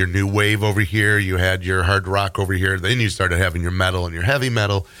 you had your new wave over here, you had your hard rock over here, then you started having your metal and your heavy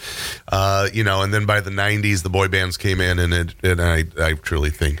metal, and then by the 90s, the boy bands came in, and I truly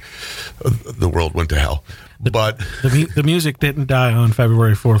think the world went to hell. But the music didn't die on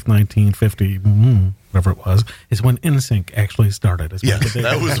February 4th, 1950, whatever it was, is when NSYNC actually started. Yes,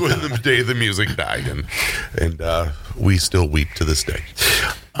 that was when the day the music died, and we still weep to this day.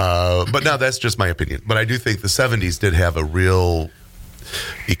 But now that's just my opinion. But I do think the 70s did have a real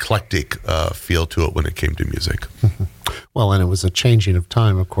eclectic feel to it when it came to music. Well, and it was a changing of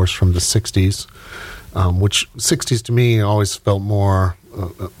time, of course, from the 60s, which 60s to me always felt more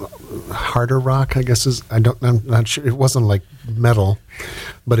harder rock, I guess. I'm not sure. It wasn't like metal,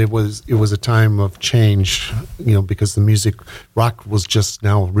 but it was a time of change, because the music, rock was just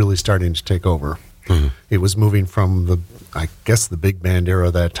now really starting to take over. Mm-hmm. It was moving from the big band era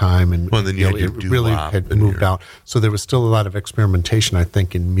of that time, and then it really had moved out. So there was still a lot of experimentation, I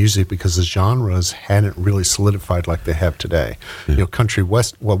think, in music because the genres hadn't really solidified like they have today. Yeah. Country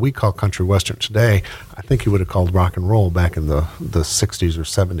west, what we call country western today, I think you would have called rock and roll back in the 60s or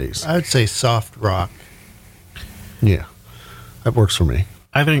 70s. I would say soft rock. Yeah, that works for me.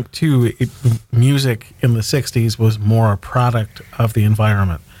 I think, too, music in the 60s was more a product of the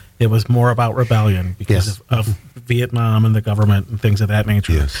environment. It was more about rebellion because of Vietnam and the government and things of that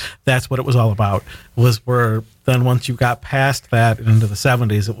nature. Yes. That's what it was all about. Then once you got past that into the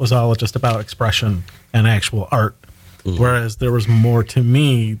 70s, it was all just about expression and actual art. Mm. Whereas there was more, to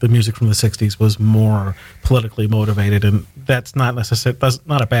me, the music from the 60s was more politically motivated, and that's not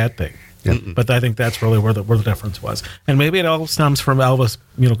a bad thing. Yep. But I think that's really where the difference was. And maybe it all stems from Elvis,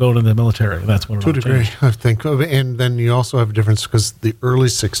 going to the military. That's what it all changed. To a degree, I think. And then you also have a difference because the early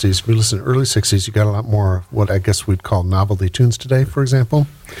 60s, if you listen to early 60s, you got a lot more what I guess we'd call novelty tunes today, for example.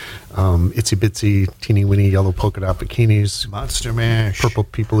 Itsy Bitsy, Teeny Weeny, Yellow Polka Dot Bikinis, Monster Mash, Purple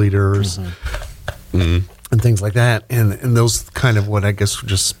People Eaters. And things like that, and those kind of what I guess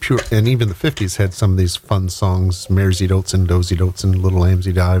just pure, and even the 50s had some of these fun songs, Maresy Dotes and Dozy Dotes and Little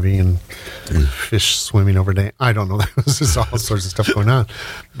Lambsy Divey and Fish Swimming Over Day. I don't know, there was just all sorts of stuff going on,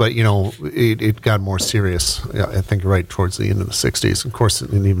 but it got more serious. I think right towards the end of the 60s. Of course,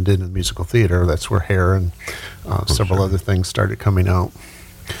 it even did in the musical theater. That's where Hair and several other things started coming out.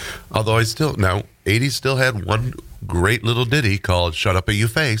 Although 80s still had one great little ditty called "Shut Up at Your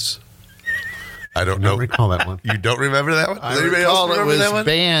Face." I don't know. Recall that one. You don't remember that one? I recall it was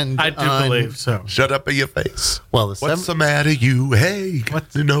banned. I do believe so. Shut up in your face. Well, what's the matter, you? Hey,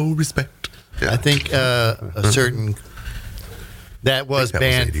 what's no respect? Yeah. I think a certain that was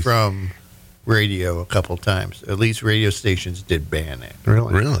banned from radio a couple times. At least radio stations did ban it.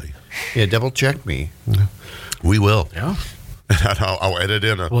 Really? Yeah, double check me. We will. Yeah. I'll edit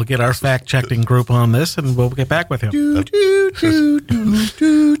in We'll get our fact-checking group on this, and we'll get back with him.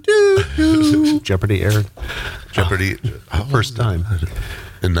 Jeopardy aired. Jeopardy. First time.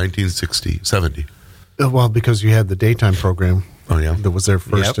 In 1970. Well, because you had the daytime program. Oh, yeah. That was there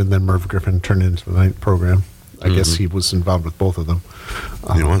first, and then Merv Griffin turned into the night program. I guess he was involved with both of them.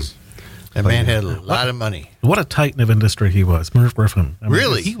 He was. That man had a lot of money. What a titan of industry he was, Merv Griffin.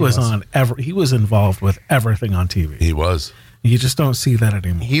 Really? He was involved with everything on TV. He was. You just don't see that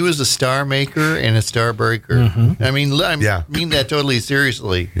anymore. He was a star maker and a star breaker. Mm-hmm. I mean that totally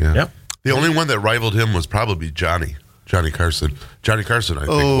seriously. Yeah. Yep. The only one that rivaled him was probably Johnny Carson. Johnny Carson, I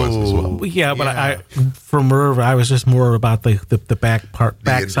think, was as well. Yeah, but for Merv, I was just more about the back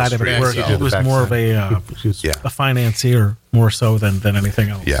side of it, where he was more of a financier more so than anything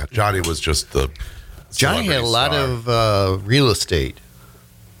else. Yeah, Johnny was just the Johnny had a lot of real estate.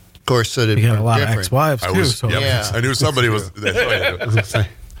 Of course, so did he had a lot of ex-wives too. I knew somebody was.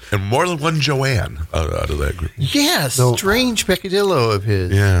 And more than one Joanne out of that group. Yeah, strange peccadillo of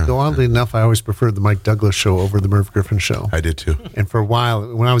his. Yeah. Though oddly enough, I always preferred the Mike Douglas show over the Merv Griffin show. I did too. And for a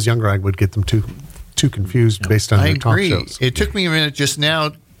while, when I was younger, I would get them too confused based on their talk shows. It took me a minute just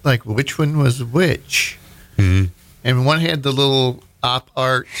now, like which one was which. Mm-hmm. And one had the little op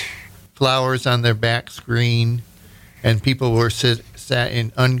art flowers on their back screen, and people were sat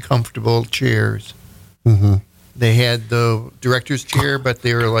in uncomfortable chairs. Mm-hmm. They had the director's chair, but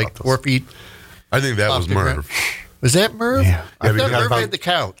they were like 4 feet. I think that was Merv. Was that Merv? Yeah. I thought Merv had the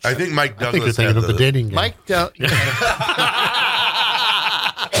couch. I think Mike Douglas. I think you're thinking of the dating game. Mike Douglas.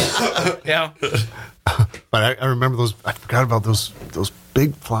 Yeah. But I remember those. I forgot about those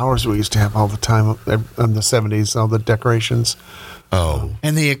big flowers we used to have all the time in the 70s. All the decorations. Oh.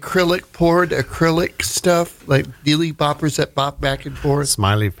 And the poured acrylic stuff, like dealy boppers that bop back and forth.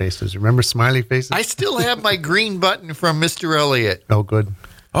 Smiley faces. Remember smiley faces? I still have my green button from Mr. Elliott. Oh, good.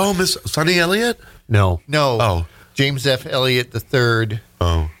 Oh, Miss Sonny Elliott? No. No. Oh. James F. Elliott III.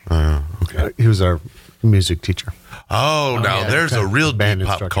 Oh, okay. He was our music teacher. Oh, now yeah. there's a real Band deep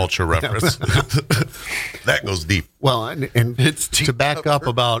pop instructor. culture reference. That goes deep. Well, and It's to back up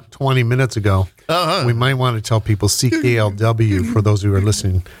about 20 minutes ago, Uh-huh. we might want to tell people CKLW, for those who are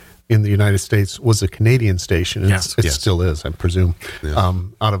listening in the United States, was a Canadian station. Yes. It Yes. still is, I presume,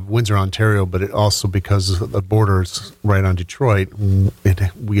 out of Windsor, Ontario, but it also, because the border is right on Detroit,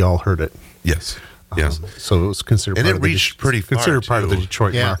 we all heard it. Yes. Yes. So it was considered And part it of the reached pretty far, considered part of the too.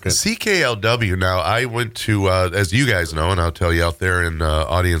 Detroit Yeah. market. CKLW. Now, I went to, as you guys know, and I'll tell you out there in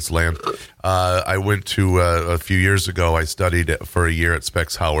audience land, I went to a few years ago. I studied for a year at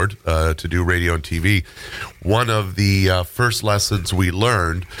Specs Howard to do radio and TV. One of the first lessons we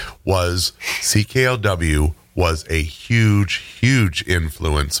learned was CKLW was a huge, huge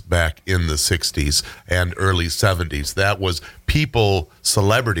influence back in the 60s and early 70s. That was people,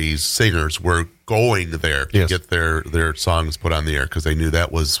 celebrities, singers were going there to Yes. get their songs put on the air because they knew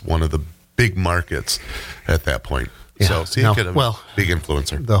that was one of the big markets at that point. Yeah. So CKLW, Now, big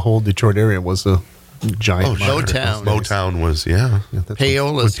influencer. The whole Detroit area was a giant market. Motown. Motown was, yeah. Yeah, that's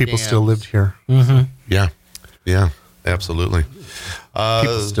Paola's when people still Scams. lived here. Yeah. Yeah, absolutely.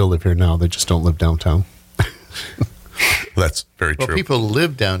 People still live here now. They just don't live downtown. That's very Well, true. people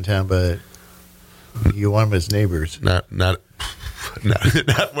live downtown, but you want them as neighbors. not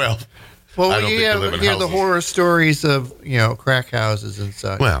well. Well, I don't you think they live in hear the houses. horror stories of crack houses and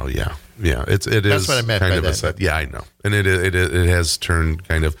such. Well, yeah. It is what I meant kind by of a that. set. Yeah, I know, and it has turned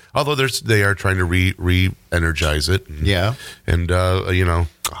kind of. Although they are trying to re-energize it. And, Yeah. and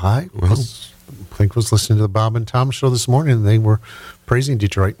I was listening to the Bob and Tom show this morning, and they were praising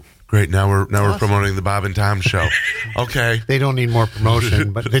Detroit. great. Now we're promoting the Bob and Tom show. Okay. They don't need more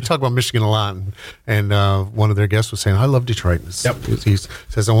promotion, but they talk about Michigan a lot. And one of their guests was saying, "I love Detroit." He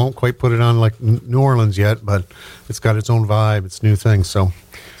says, "I won't quite put it on like New Orleans yet, but it's got its own vibe. It's a new thing." So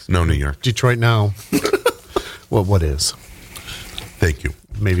No New York. Detroit now. Well, what is? Thank you.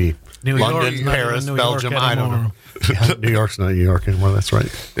 Maybe New London, York's not Paris, even New York Belgium. I don't know. anymore. Yeah, New York's not New York anymore. That's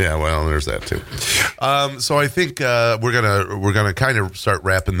right. Yeah, well, there's that too. So I think we're gonna kind of start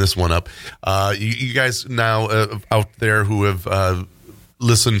wrapping this one up. You guys now out there who have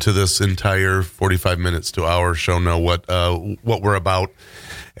listened to this entire 45 minutes to hour show know what we're about.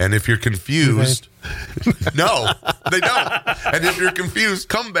 And if you're confused, no, they don't. And if you're confused,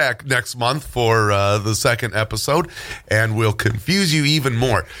 come back next month for the second episode, and we'll confuse you even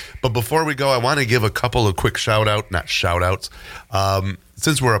more. But before we go, I want to give a couple of quick not shout-outs.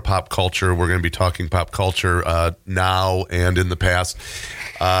 Since we're a pop culture, we're going to be talking pop culture now and in the past.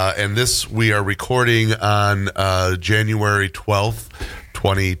 And this, we are recording on January 12th,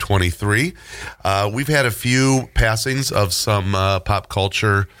 2023. We've had a few passings of some pop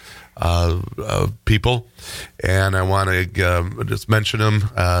culture people, and I want to just mention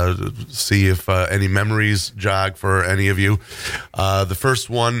them, see if any memories jog for any of you. The first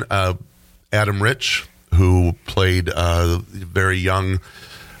one, Adam Rich, who played very young,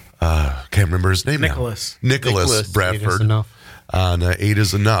 can't remember his name Nicholas. now. Nicholas 8 is Bradford. enough. On 8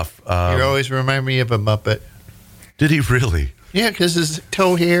 is Enough. You always remind me of a Muppet. Did he really? Yeah, because his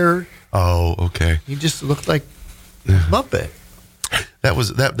toe hair, Oh, okay. he just looked like Muppet. That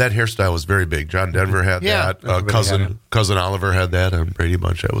hairstyle was very big. John Denver had Yeah. that. Everybody had it. Cousin Oliver had that on Brady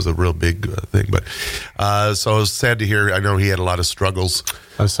Bunch. That was a real big thing. But so it was sad to hear. I know he had a lot of struggles.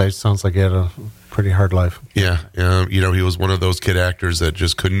 I'd say it sounds like he had a pretty hard life. Yeah, he was one of those kid actors that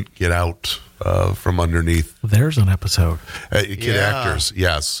just couldn't get out from underneath. There's an episode. Kid Yeah. actors,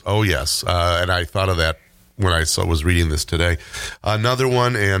 yes. Oh, yes. And I thought of that when I was reading this today. Another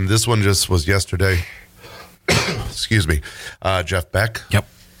one, and this one just was yesterday. Excuse me. Jeff Beck. Yep.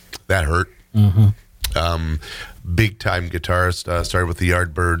 That hurt. Big time guitarist. Started with the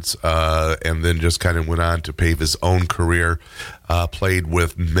Yardbirds, and then just kind of went on to pave his own career. Played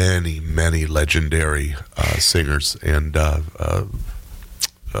with many, many legendary singers and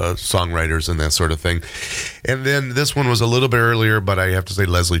songwriters and that sort of thing. And then this one was a little bit earlier, but I have to say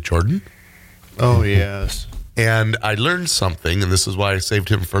Leslie Jordan. Oh, yes. And I learned something, and this is why I saved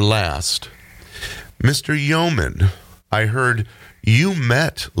him for last. Mr. Yeoman, I heard you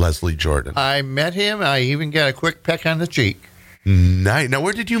met Leslie Jordan. I met him. I even got a quick peck on the cheek. Nice. Now,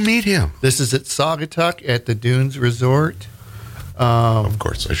 where did you meet him? This is at Saugatuck at the Dunes Resort. Of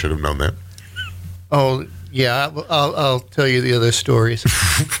course, I should have known that. Oh, yeah. I'll tell you the other stories.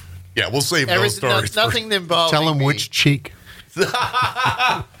 Yeah, we'll save those stories. Nothing that involved Tell him me. which cheek.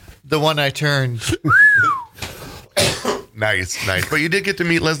 The one I turned. Nice. But you did get to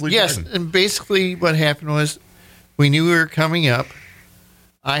meet Leslie Yes, Jordan. and basically what happened was we knew we were coming up.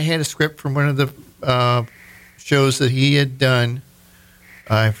 I had a script from one of the shows that he had done.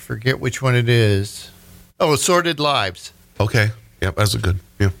 I forget which one it is. Oh, Assorted Lives. Okay. Yep, that's a good.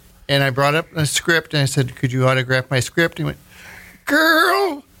 Yeah. And I brought up a script, and I said, could you autograph my script? He went,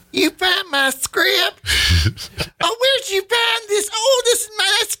 girl, you found my script? Oh, where'd you find this? Oh, this is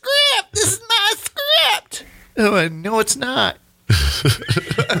my script. This is my script. Oh, I, no, it's not.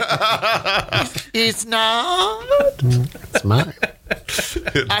 It's not. It's mine.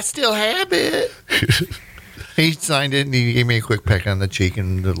 I still have it. He signed it, and he gave me a quick peck on the cheek,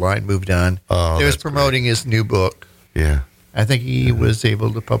 and the line moved on. Oh, he was that's promoting his new book. Yeah. I think he was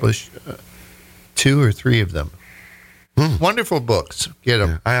able to publish 2 or 3 of them. Wonderful books. Get them.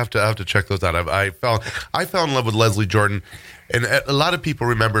 Yeah, I have to check those out. I fell in love with Leslie Jordan, and a lot of people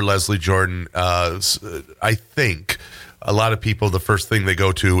remember Leslie Jordan. I think a lot of people, the first thing they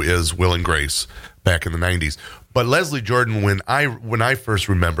go to is Will and Grace back in the 90s. But Leslie Jordan, when I first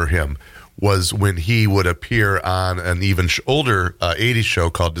remember him, was when he would appear on an even older 80s show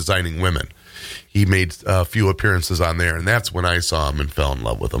called Designing Women. He made a few appearances on there, and that's when I saw him and fell in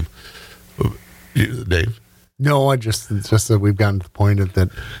love with him. Dave? No, I just that we've gotten to the point that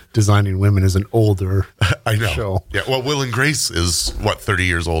Designing Women is an older I know. show. Yeah, well, Will and Grace is, 30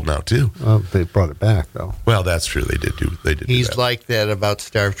 years old now, too. They brought it back, though. Well, that's true. They did do He's that. like that about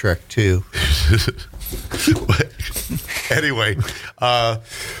Star Trek, too. Anyway,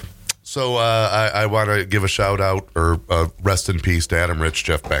 so I want to give a shout out or rest in peace to Adam Rich,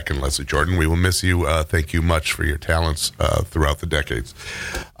 Jeff Beck, and Leslie Jordan. We will miss you. Thank you much for your talents throughout the decades.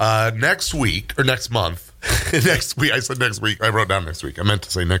 Next month. Next week. I said next week. I wrote down next week. I meant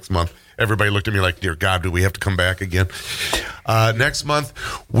to say next month. Everybody looked at me like, dear God, do we have to come back again? Next month,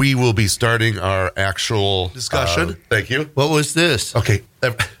 we will be starting our actual discussion. Thank you. What was this? Okay.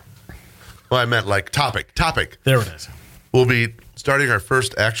 Well, I meant like topic. There it is. We'll be starting our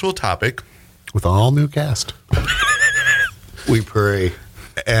first actual topic. With an all-new cast. We pray.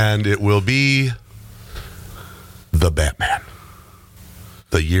 And it will be the Batman.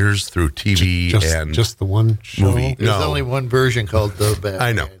 The years through TV and just the one show? movie. There's No. only one version called The Batman.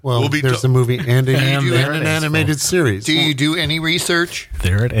 I know. Well, We'll be there's a movie and And there an it is, animated series. Do you do any research?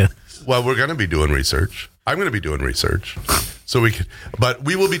 There it is. Well, we're going to be doing research. I'm going to be doing research. So we can, but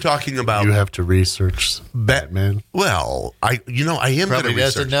we will be talking about You have to research Batman. Well, I am going to Probably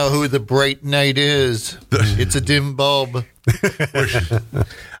doesn't research. know who the Bright Knight is. It's a dim bulb.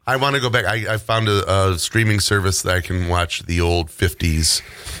 I want to go back. I found a streaming service that I can watch the old 50s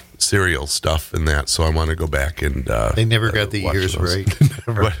serial stuff and that. So I want to go back and They never got the watch years those. right.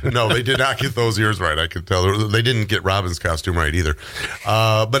 But, no, they did not get those years right. I can tell. They didn't get Robin's costume right either.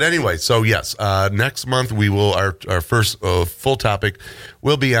 But anyway, so yes, next month we will our first full topic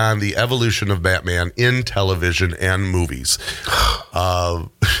will be on the evolution of Batman in television and movies.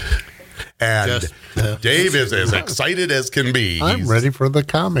 And Dave is as excited as can be. I'm ready for the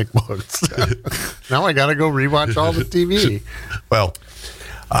comic books. Now I got to go rewatch all the TV, Well,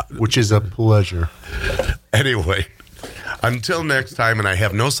 which is a pleasure. anyway, until next time, and I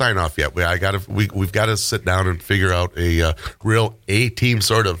have no sign off yet. We've got to sit down and figure out a real A-team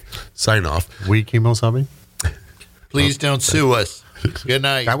sort of sign off. We Kemosabe? Please don't sue us. Good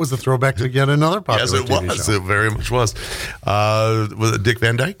night. That was the throwback to yet another popular Yes, it TV was. show. It very much was. Was it Dick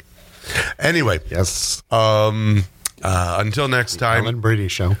Van Dyke? Anyway, Yes. until next time, Alan Brady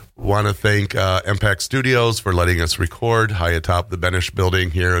Show. want to thank Impact Studios for letting us record high atop the Benish building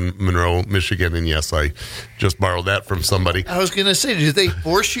here in Monroe, Michigan. And yes, I just borrowed that from somebody. I was going to say, did they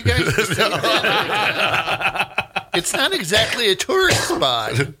force you guys to say that? It's not exactly a tourist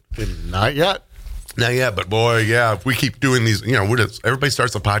spot. Not yet. Not yet, but boy, yeah, if we keep doing these, everybody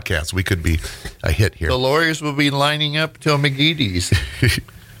starts a podcast, we could be a hit here. The lawyers will be lining up till McGeedy's.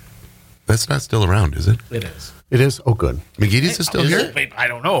 That's not still around, is it? It is. It is. Oh, good. McGeedy's is still here? Wait, I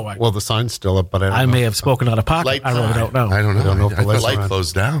don't know. Well, the sign's still up, but I don't I know. may have spoken out of pocket. Lights I really on. don't know. I don't know. I don't know if the I thought lights the light are on.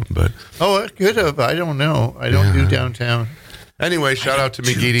 closed down, but Oh, it could have. I don't know. I don't do downtown. anyway, shout out to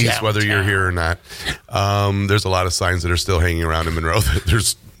McGeedy's, whether you're here or not. There's a lot of signs that are still hanging around in Monroe that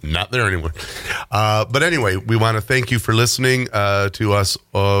there's not there anymore. But anyway, we want to thank you for listening to us,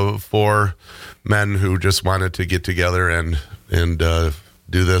 four men who just wanted to get together and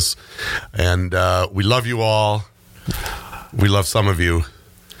do this. And we love you all. We love some of you.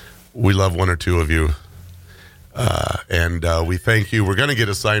 We love one or two of you. And we thank you. We're going to get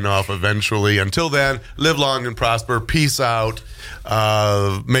a sign off eventually. Until then, live long and prosper. Peace out.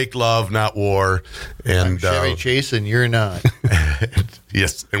 Make love, not war. And I'm Chevy Chase, and you're not.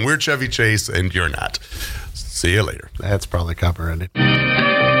 yes, and we're Chevy Chase, and you're not. See you later. That's probably copyrighted.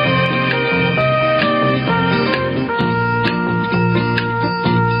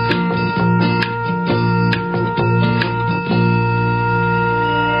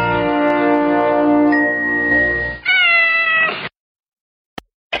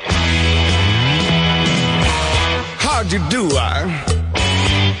 did you do?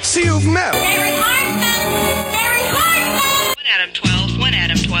 See, you've met. One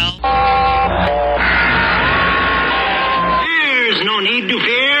Adam 12. There's no need to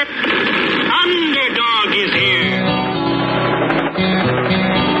fear. Underdog is here.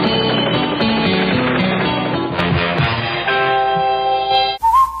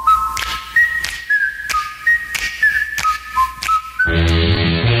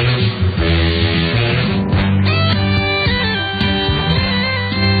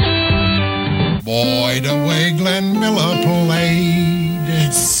 Boy, the way Glenn Miller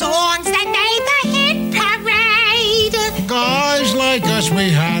played. Songs that made the hit parade. Guys like us, we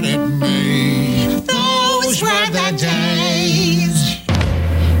had it made. Those were the days.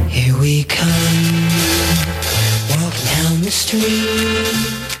 Here we come, walking down the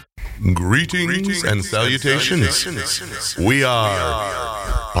street. Greetings and salutations. We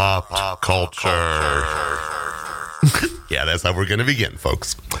are Pop Culture. Yeah, that's how we're going to begin,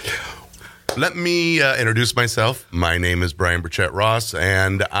 folks. Let me introduce myself. My name is Brian Burchett Ross,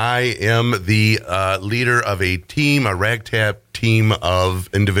 and I am the leader of a team, a ragtag team of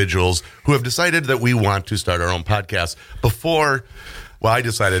individuals who have decided that we want to start our own podcast. I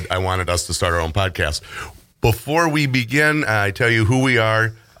decided I wanted us to start our own podcast. Before we begin, I tell you who we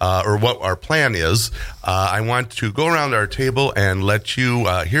are. Or what our plan is. I want to go around our table and let you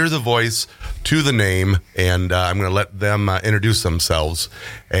hear the voice to the name, and I'm going to let them introduce themselves.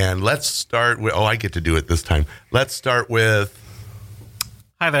 And let's start with, I get to do it this time. Let's start with...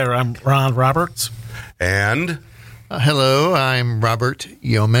 Hi there, I'm Ron Roberts. And... Hello, I'm Robert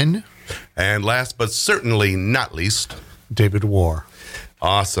Yeoman. And last but certainly not least... David Warr.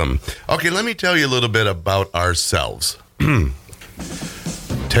 Awesome. Okay, let me tell you a little bit about ourselves.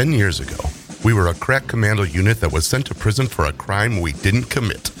 10 years ago, we were a crack commando unit that was sent to prison for a crime we didn't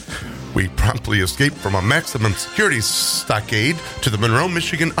commit. We promptly escaped from a maximum security stockade to the Monroe,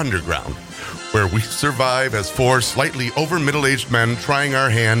 Michigan underground, where we survive as four slightly over middle-aged men trying our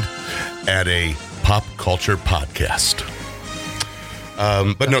hand at a pop culture podcast.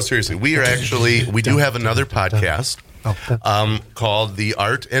 But no, seriously, we do have another podcast called The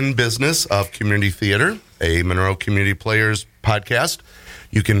Art and Business of Community Theater, a Monroe Community Players podcast.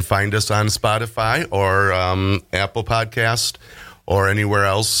 You can find us on Spotify or Apple Podcast or anywhere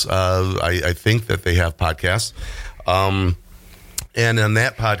else. I think that they have podcasts. And on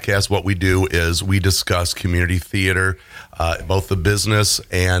that podcast, what we do is we discuss community theater, both the business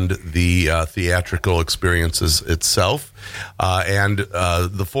and the theatrical experiences itself. And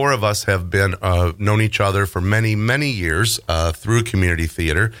the four of us have been known each other for many, many years through community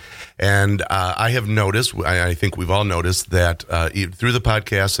theater. And I have noticed, I think we've all noticed that through the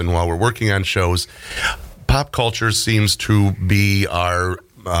podcast and while we're working on shows, pop culture seems to be our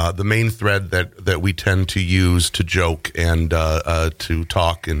the main thread that we tend to use to joke and to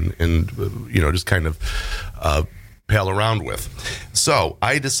talk and just kind of pal around with. So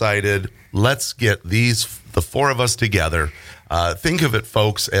I decided, let's get the four of us together. Think of it,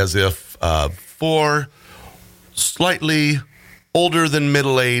 folks, as if four slightly older than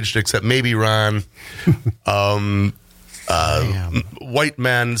middle-aged, except maybe Ron, white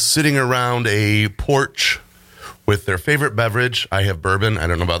men sitting around a porch with their favorite beverage. I have bourbon. I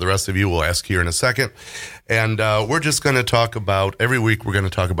don't know about the rest of you. We'll ask here in a second. And we're just going to talk about, every week we're going to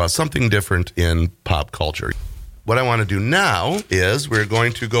talk about something different in pop culture. What I want to do now is we're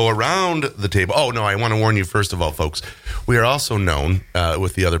going to go around the table. Oh, no, I want to warn you, first of all, folks. We are also known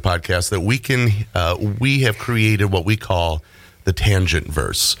with the other podcasts that we have created what we call the tangent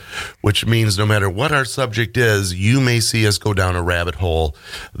verse, which means no matter what our subject is, you may see us go down a rabbit hole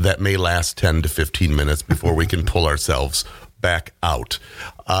that may last 10 to 15 minutes before we can pull ourselves back out.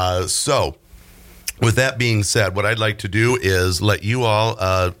 So with that being said, what I'd like to do is let you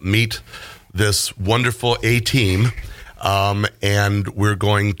all meet this wonderful A-team, and we're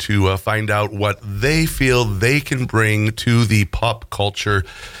going to find out what they feel they can bring to the pop culture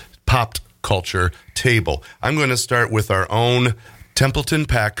table. I'm going to start with our own Templeton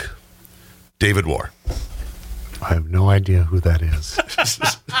Peck, David Warr. I have no idea who that is.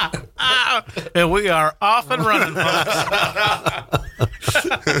 And we are off and running, folks.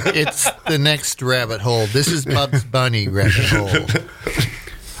 It's the next rabbit hole. This is Bugs Bunny rabbit hole.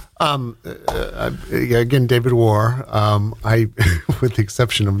 Again, David Warr. I, with the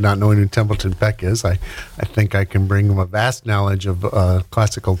exception of not knowing who Templeton Peck is, I think I can bring him a vast knowledge of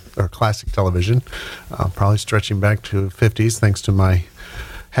classic television, probably stretching back to the 50s, thanks to my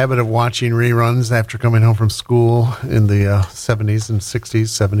habit of watching reruns after coming home from school in the 70s and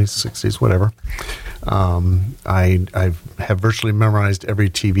 60s, whatever. I have virtually memorized every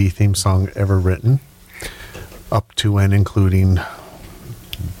TV theme song ever written. up to and including,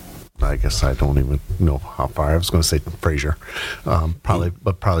 I guess I don't even know how far. I was going to say Frasier,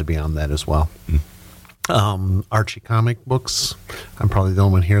 probably beyond that as well. Archie comic books. I'm probably the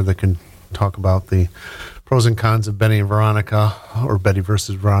only one here that can talk about the pros and cons of Betty and Veronica, or Betty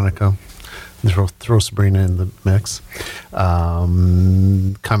versus Veronica. Throw Sabrina in the mix.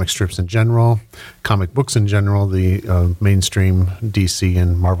 Comic strips in general, comic books in general, the mainstream DC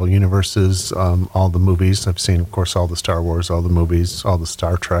and Marvel universes, all the movies. I've seen, of course, all the Star Wars, all the movies, all the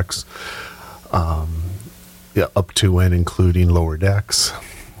Star Treks, up to and including Lower Decks.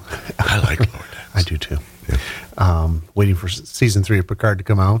 I like Lower Decks. I do too. Yeah. Waiting for season 3 of Picard to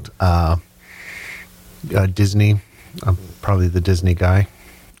come out. Disney. I'm probably the Disney guy.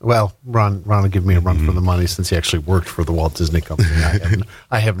 Well, Ron will give me a run for the money since he actually worked for the Walt Disney Company.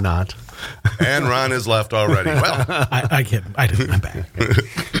 I have not. And Ron is left already. Well, I kid. I didn't. I'm back.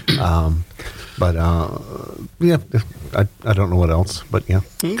 Yeah, I don't know what else, but yeah.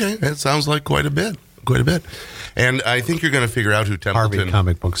 Okay, that sounds like quite a bit. And I think you're going to figure out who Templeton... Harvey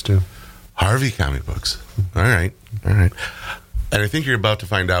comic books, too. Harvey comic books. All right. And I think you're about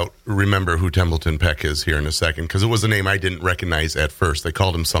to remember who Templeton Peck is here in a second, because it was a name I didn't recognize at first. They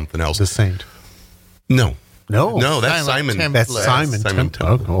called him something else. The Saint. No, No, that's Simon. That's Simon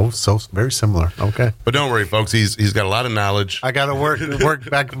Temple. Oh, so very similar. Okay, but don't worry, folks. He's got a lot of knowledge. I got to work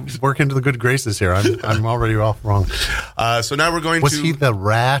into the good graces here. I'm already off wrong. So now we're going Was he the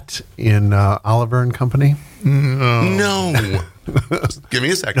rat in Oliver and Company? No. Give me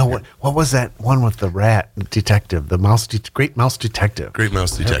a second. No, what was that one with the rat detective? The Great Mouse Detective. Great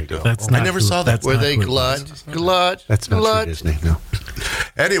Mouse Detective. I never saw that. Were they glut? That's not true Disney. No.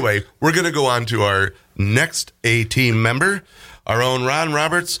 Anyway, we're going to go on to our next A-Team member, our own Ron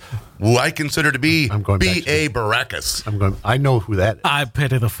Roberts, who I consider to be B.A. Baracus. I know who that is. I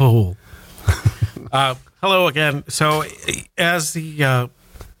pity the fool. Hello again. So, as the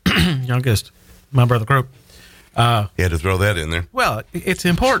youngest member of the group, you had to throw that in there. Well, it's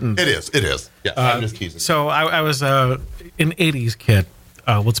important. It is. Yeah, I'm just teasing. So I was an 80s kid.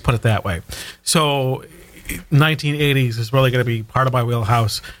 Let's put it that way. So 1980s is really going to be part of my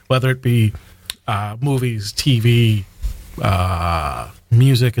wheelhouse, whether it be movies, TV,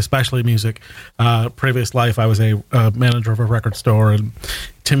 music, especially music. Previous life, I was a manager of a record store, and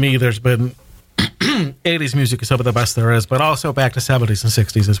to me, there's been 80s music is some of the best there is, but also back to 70s and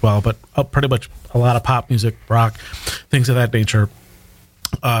 60s as well. But pretty much a lot of pop music, rock, things of that nature.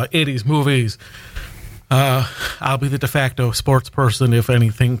 80s movies. I'll be the de facto sports person if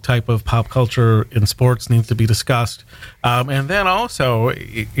anything type of pop culture in sports needs to be discussed. And then also,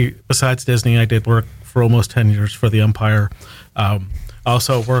 besides Disney, I did work for almost 10 years for the Empire.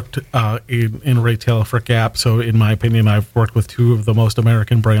 Also worked in retail for Gap. So in my opinion, I've worked with two of the most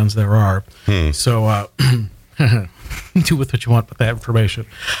American brands there are. So do with what you want with that information.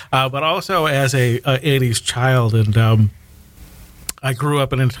 But also as a 80s child, and I grew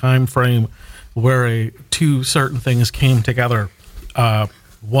up in a time frame where two certain things came together.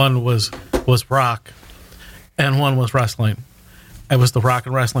 One was rock, and one was wrestling. It was the rock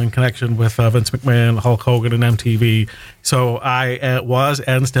and wrestling connection with Vince McMahon, Hulk Hogan, and MTV. So I was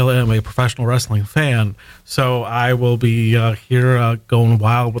and still am a professional wrestling fan. So I will be here going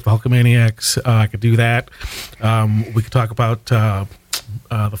wild with the Hulkamaniacs. I could do that. We could talk about the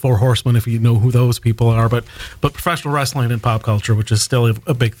Four Horsemen if you know who those people are. But professional wrestling and pop culture, which is still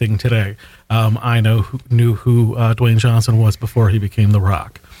a big thing today. I knew who Dwayne Johnson was before he became The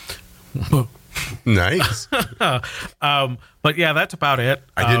Rock. Nice. But yeah, that's about it.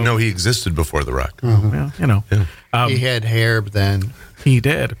 I didn't know he existed before The Rock. Well, you know. Yeah. He had hair then. He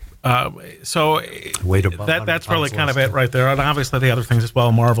did. So above that's really kind of it right there. And obviously the other things as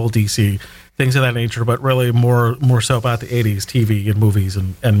well, Marvel, DC, things of that nature, but really more so about the 80s TV and movies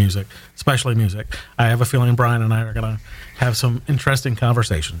and music, especially music. I have a feeling Brian and I are going to have some interesting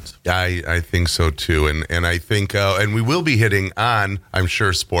conversations. I think so too. And I think, and we will be hitting on, I'm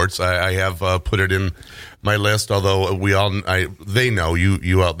sure, sports. I have put it in my list, although they know,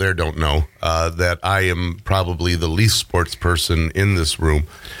 you out there don't know, that I am probably the least sports person in this room.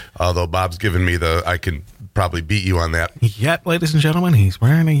 Although Bob's given me I can probably beat you on that. Yet, ladies and gentlemen, he's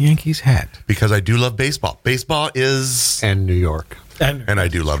wearing a Yankees hat. Because I do love baseball. Baseball is... And New York. And I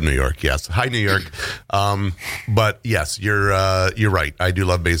do love New York, yes. Hi, New York. But yes, you're right. I do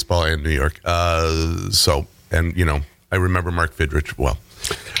love baseball and New York. And, I remember Mark Fidrich well.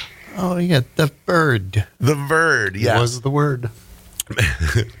 Oh, yeah, the bird. The bird, yes. Was the word.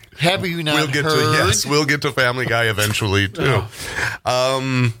 Have you not heard? We'll get to Family Guy eventually, too.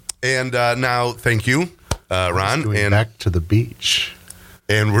 And now, thank you, Ron. And back to the beach.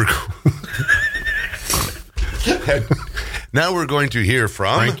 And we're... Now we're going to hear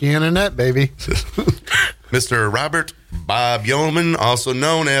from Frankie and Annette, baby. Mr. Robert Bob Yeoman, also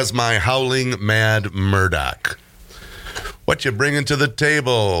known as my Howling Mad Murdoch. What you bringing to the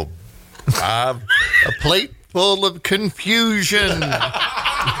table, Bob? A plate full of confusion.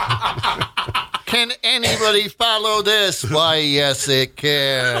 Can anybody follow this? Why, yes, it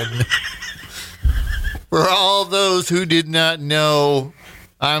can. For all those who did not know,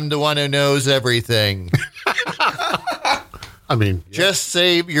 I'm the one who knows everything. I mean, Just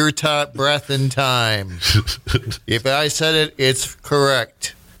save your breath and time. If I said it, it's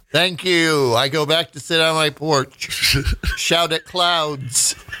correct. Thank you. I go back to sit on my porch, shout at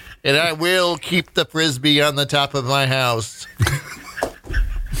clouds, and I will keep the Frisbee on the top of my house.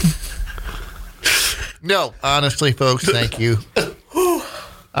 No, honestly, folks, thank you.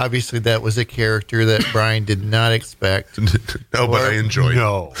 Obviously, that was a character that Brian did not expect. No, but I enjoyed it.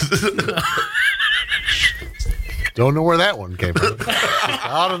 no. Don't know where that one came from.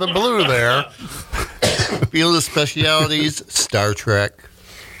 Out of the blue there. Field of Specialities, Star Trek.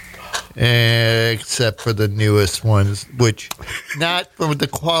 Except for the newest ones, which not from the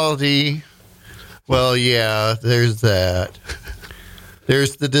quality. Well, yeah, there's that.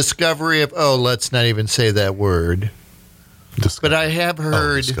 There's the discovery of, let's not even say that word. But I have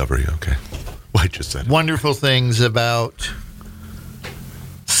heard Discovery, okay. Well, I just said it. wonderful things about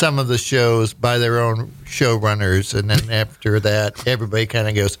some of the shows by their own showrunners, and then after that, everybody kind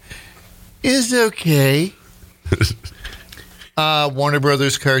of goes, "It's okay." Warner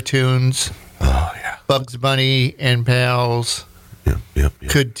Brothers cartoons, Oh, yeah. Bugs Bunny and Pals Yep.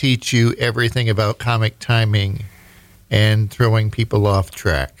 could teach you everything about comic timing and throwing people off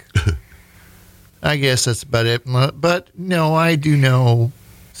track. I guess that's about it. But no, I do know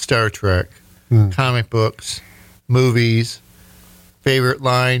Star Trek, comic books, movies. Favorite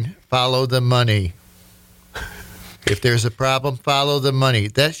line, follow the money. If there's a problem, follow the money.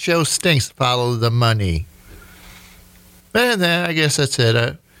 That show stinks, follow the money. And then I guess that's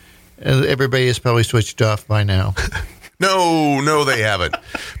it. Everybody has probably switched off by now. No, they haven't.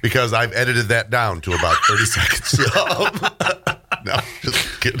 Because I've edited that down to about 30 seconds. No,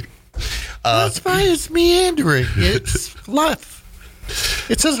 just kidding. That's fine. It's meandering. It's fluff.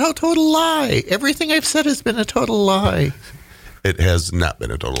 It's a total lie. Everything I've said has been a total lie. It has not been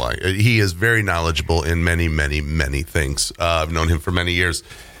a total lie. He is very knowledgeable in many, many, many things. I've known him for many years.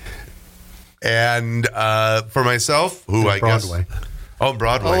 And for myself, who I Broadway. guess... Oh,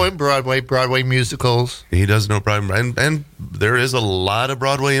 Broadway. Oh, and Broadway musicals. He does know Broadway. And there is a lot of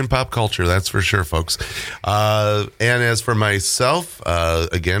Broadway in pop culture, that's for sure, folks. And as for myself,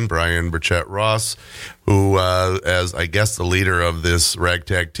 again, Brian Burchett Ross, who, as I guess the leader of this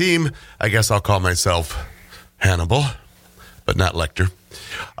ragtag team, I guess I'll call myself Hannibal, but not Lecter.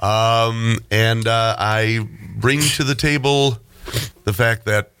 And I bring to the table the fact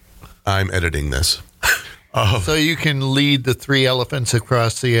that I'm editing this. So you can lead the three elephants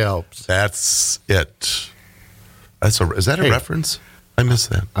across the Alps. That's it. Is that a reference? I missed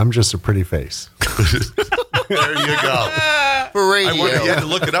that. I'm just a pretty face. There you go. For radio. I wonder, you had to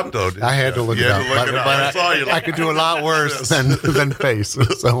look it up, though. I had to look it up. But I saw you. I could do a lot worse than face.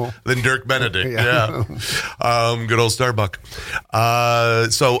 So Than Dirk Benedict. Yeah. Yeah. Good old Starbuck. I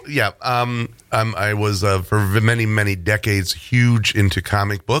was for many, many decades huge into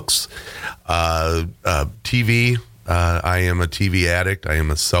comic books, TV. I am a TV addict. I am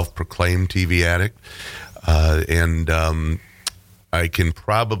a self-proclaimed TV addict. And I can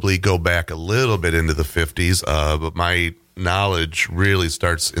probably go back a little bit into the 50s, but my knowledge really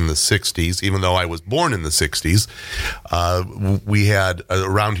starts in the 60s, even though I was born in the 60s. We had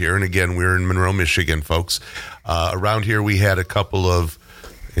around here, and again, we're in Monroe, Michigan, folks. Around here, we had a couple of,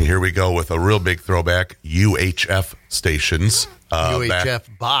 and here we go with a real big throwback, UHF stations.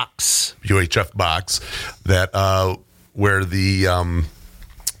 UHF box. UHF box that where the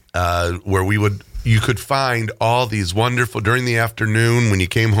where we would. You could find all these wonderful, during the afternoon when you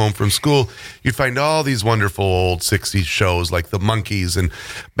came home from school, you'd find all these wonderful old 60s shows like The Monkees and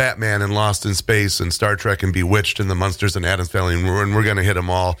Batman and Lost in Space and Star Trek and Bewitched and The Munsters and Addams Family. And we're going to hit them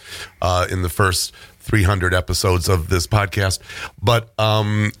all in the first 300 episodes of this podcast. But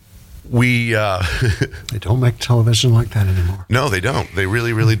they don't make television like that anymore. No, they don't. They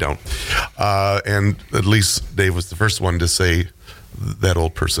really, really don't. And at least Dave was the first one to say that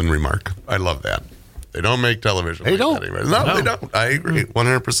old person remark. I love that. They don't make television. They don't. That anymore. No, they don't. I agree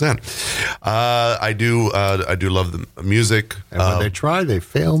 100%. I do love the music. And when they try, they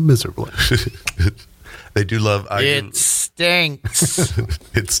fail miserably. They do love. It stinks.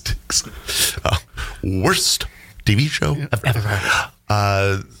 It stinks. Worst TV show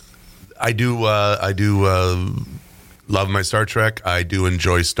ever. I do love my Star Trek. I do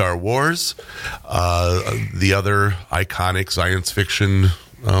enjoy Star Wars. The other iconic science fiction,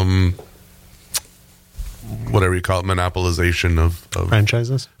 whatever you call it, monopolization of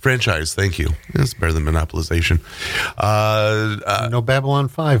Franchises? franchise. Thank you. It's better than monopolization. No Babylon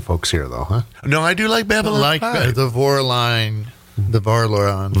 5 folks here, though, huh? No, I do like Babylon Like 5. the Vorline, the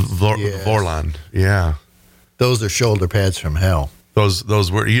Varlon. Yes. Vorlon. Yeah. Those are shoulder pads from hell.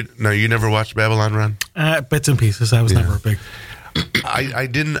 Those were you never watched Babylon, Ron? Bits and pieces. I was never a big. I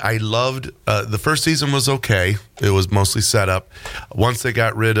didn't. I loved the first season was okay. It was mostly set up. Once they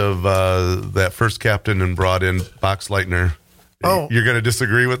got rid of that first captain and brought in Box Leitner. Oh. You're going to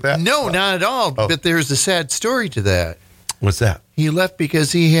disagree with that? No, not at all. Oh. But there's a sad story to that. What's that? He left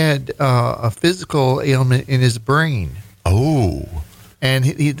because he had a physical ailment in his brain, Oh, and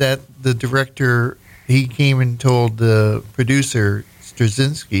the director he came and told the producer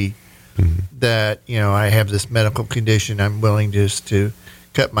Straczynski that I have this medical condition. I'm willing just to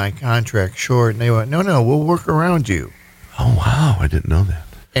cut my contract short, and they went, no, we'll work around you. oh wow! I didn't know that.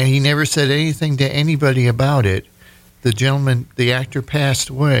 And he never said anything to anybody about it. The actor passed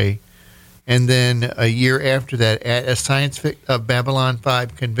away, and then a year after that, at a Babylon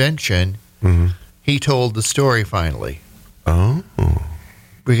 5 convention, he told the story finally. Oh,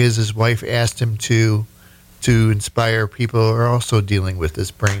 Because his wife asked him to inspire people who are also dealing with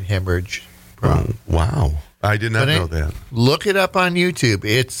this brain hemorrhage problem. wow! I did not But know that. Look it up on YouTube.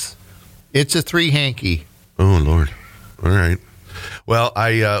 It's a three-hanky. Oh Lord! All right. Well,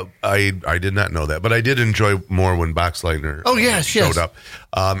 I did not know that, but I did enjoy more when Box Leitner showed up.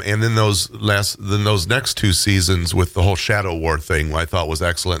 And then those next two seasons with the whole Shadow War thing, I thought was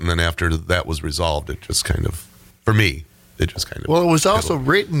excellent. And then after that was resolved, it just kind of, for me, Well, it was also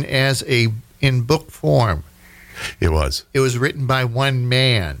written in book form. It was. It was written by one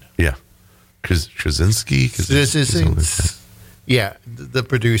man. Yeah. Straczynski? Yeah, the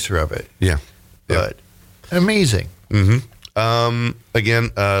producer of it. Yeah. But amazing. Again, like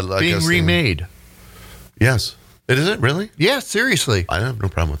Being I was saying- remade. Yes. Is it really? Yeah, seriously. I have no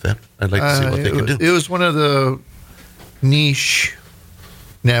problem with that. I'd like to see what they can do. It was one of the niche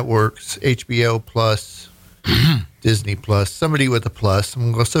networks, HBO Plus, Disney Plus, somebody with a plus.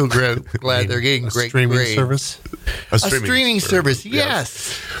 I'm so glad they're getting great streaming grades. service. A streaming service,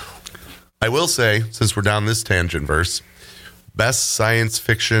 yes. I will say, since we're down this tangent verse, best science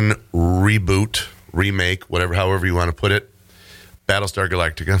fiction reboot, remake, however you want to put it, Battlestar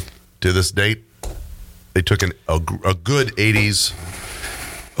Galactica. To this date, they took a good 80s.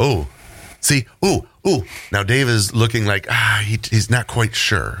 Oh, see, now Dave is looking like he's not quite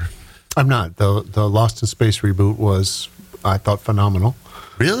sure. I'm not. The Lost in Space reboot was, I thought, phenomenal.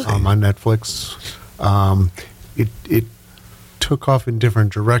 Really? On Netflix. It took off in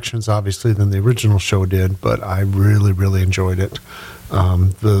different directions, obviously, than the original show did, but I really, really enjoyed it.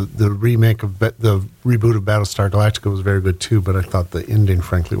 The remake of the reboot of Battlestar Galactica was very good too, but I thought the ending,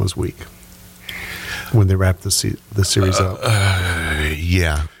 frankly, was weak when they wrapped the series up.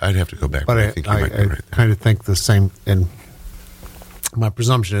 Yeah, I'd have to go back. But I think you might be right. kind of think the same. And my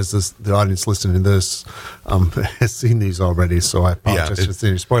presumption is the audience listening to this has seen these already, so I apologize for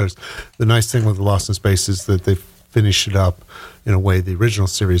any spoilers. The nice thing with the Lost in Space is that they finished it up in a way the original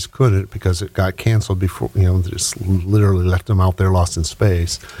series couldn't, because it got canceled before, just literally left them out there lost in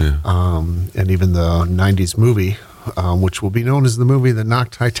space. Yeah. And even the 90s movie, which will be known as the movie that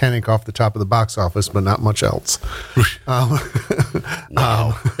knocked Titanic off the top of the box office, but not much else. Wow.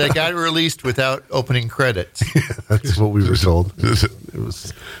 That got released without opening credits. That's what we were told. It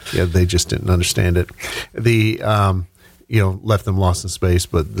was, they just didn't understand it. The, left them lost in space,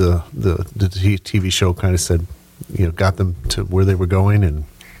 but the TV show kind of said, got them to where they were going, and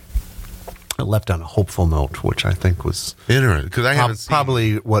it left on a hopeful note, which I think was interesting, because I haven't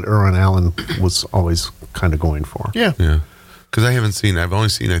probably what Irwin Allen was always kind of going for. Yeah. Because I've only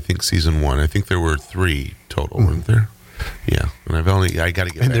seen, I think, season 1. I think there were 3 total, weren't there? Yeah, and I got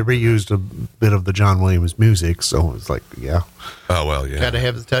to get. And they reused a bit of the John Williams music, so it's like, yeah. Oh well, yeah. Got to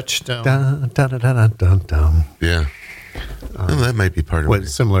have the touchstone. Dun, dun, dun, dun, dun, dun. Yeah. That might be part of it.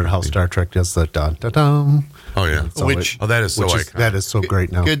 Similar to how Star Trek does the dun dun dun. Oh yeah. That is so iconic. That is so great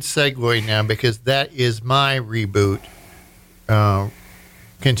now. Good segue now, because that is my reboot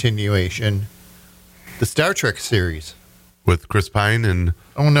continuation, the Star Trek series with Chris Pine and.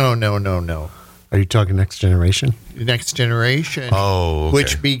 Oh no. Are you talking Next Generation? Next Generation. Oh, okay.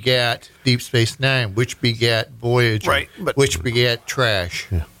 Which begat Deep Space Nine, which begat Voyager, Right, which begat Trash.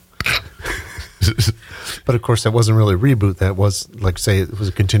 Yeah. But of course, that wasn't really a reboot. That was, like, say, it was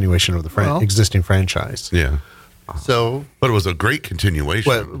a continuation of the existing franchise. Yeah. So, But it was a great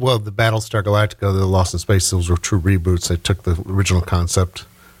continuation. Well, the Battlestar Galactica, the Lost in Space, those were true reboots. They took the original concept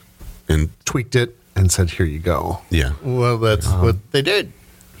and tweaked it and said, "Here you go." yeah. well, that's what they did.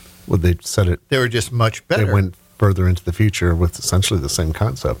 Well, they said it. They were just much better. They went further into the future with essentially the same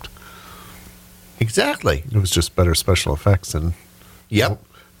concept. Exactly. It was just better special effects and Yep.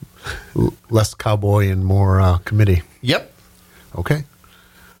 less cowboy and more committee. Yep. Okay,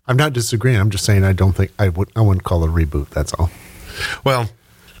 I'm not disagreeing. I'm just saying I don't think I wouldn't call it a reboot. That's all. Well,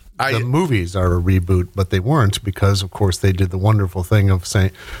 The movies are a reboot, but they weren't because, of course, they did the wonderful thing of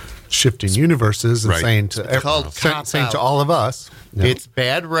saying shifting universes and Right. saying to called saying cop to out. all of us. you know, It's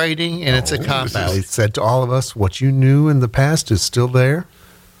bad writing and it's a cop out. They said to all of us, what you knew in the past is still there.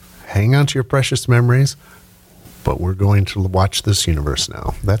 Hang on to your precious memories, but we're going to watch this universe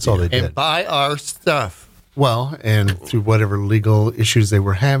now. That's all they did. And buy our stuff. Well, and through whatever legal issues they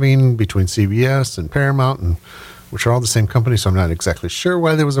were having between CBS and Paramount, and which are all the same company, so I'm not exactly sure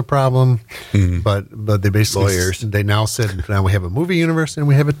why there was a problem. But they basically Lawyers. They now said now we have a movie universe and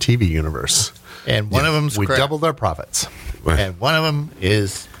we have a TV universe. And one of them's We crap. doubled our profits. And one of them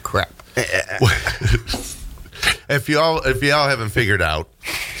is crap. if y'all haven't figured out,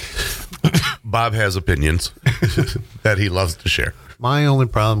 Bob has opinions that he loves to share. My only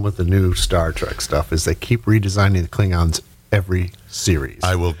problem with the new Star Trek stuff is they keep redesigning the Klingons every series.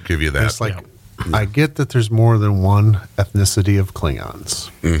 I will give you that. It's like I get that there's more than one ethnicity of Klingons,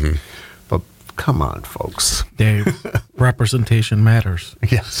 but come on, folks. Dave, representation matters.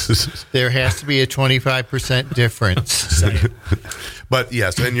 Yes, There has to be a 25% difference. But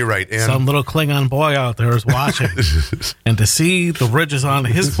yes, and you're right. And Some little Klingon boy out there is watching. And to see the ridges on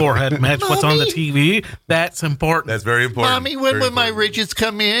his forehead match what's on the TV, that's important. that's very important. Mommy, when Very will my important. ridges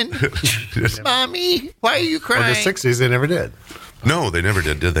come in? Mommy, why are you in crying? the '60s they never did. No, they never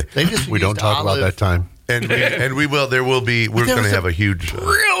did they? They just We don't used talk about olive. that time. And we will. There will be. We're There going to was a have a huge.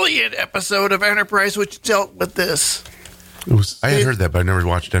 Brilliant episode of Enterprise which dealt with this. It was. I had heard that, but I never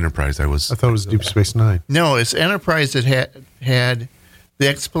watched Enterprise. I I thought it was Deep Space Nine. No, it's Enterprise that had the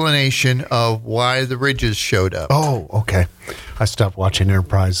explanation of why the ridges showed up. Oh, okay. I stopped watching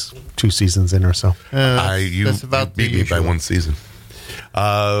Enterprise 2 seasons in or so. you that's about beat the me by usual. one season.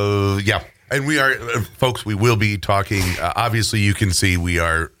 Yeah. And we are, folks, we will be talking. Obviously, you can see we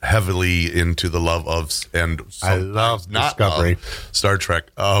are heavily into the love of, and I love not Discovery. love Star Trek.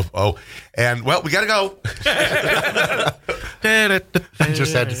 And well, we got to go. I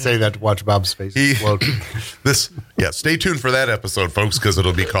just had to say that to watch Bob's face explode. Stay tuned for that episode, folks, because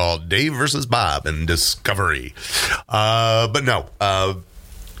it'll be called Dave versus Bob and Discovery. But no,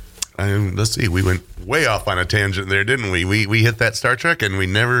 let's see. We went way off on a tangent there, didn't we? We hit that Star Trek, and we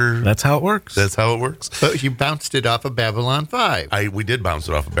never. That's how it works. That's how it works. But you bounced it off of Babylon 5. We did bounce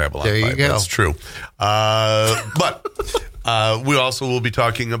it off of Babylon. There you 5. go. That's true. But we also will be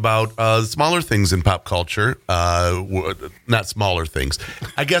talking about smaller things in pop culture. Not smaller things.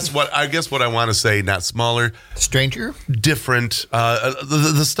 I guess what I want to say, not smaller, Stranger? different.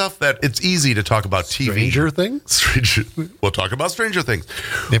 The stuff that it's easy to talk about TV. Stranger Things? We'll talk about Stranger Things.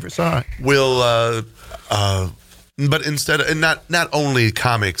 Never saw it. We'll. But instead, and not only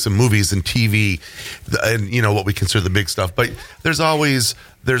comics and movies and TV, and what we consider the big stuff, but there's always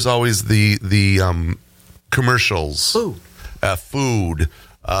the commercials, food,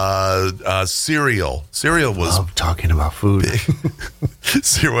 cereal. Cereal was Love talking about food.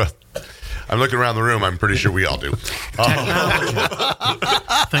 cereal. I'm looking around the room. I'm pretty sure we all do.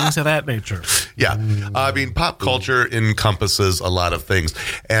 Things of that nature. Yeah. I mean, pop culture encompasses a lot of things.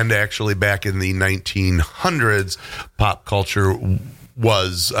 And actually, back in the 1900s, pop culture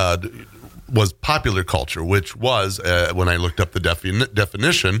was popular culture, which was, when I looked up the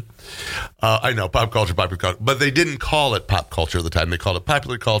definition, I know, pop culture, popular culture, but they didn't call it pop culture at the time. They called it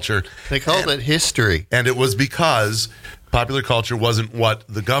popular culture. They called it history. And it was because popular culture wasn't what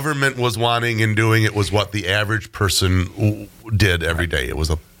the government was wanting and doing. It was what the average person did every day. It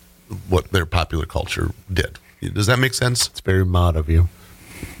was what their popular culture did. Does that make sense? It's very mod of you.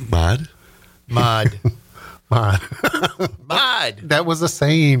 Mod? Mod. Mod. Mod. That was a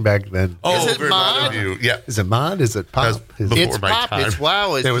saying back then. Oh, Is it very mod? of you. Yeah. Is it mod? Is it pop? That's Is before It's my pop. time. It's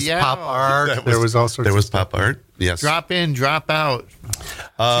wow. It's there was yeah. pop art. There was all sorts There of was stuff. pop art. Yes. Drop in, drop out.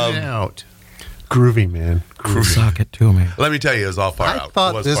 Tune out. Groovy, man. Sock it to me. Let me tell you, it was all far I out. It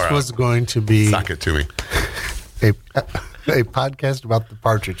thought this far was out. going to be Sock it to me. a podcast about the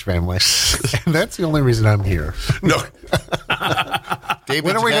Partridge Family. And that's the only reason I'm here. No. David's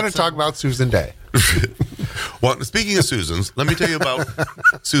When are we got going to some- talk about Susan Day? Well, speaking of Susans, let me tell you about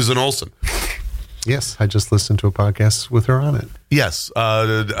Susan Olsen. Yes, I just listened to a podcast with her on it. Yes, I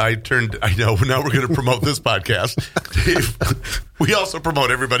know. Now we're going to promote this podcast. We also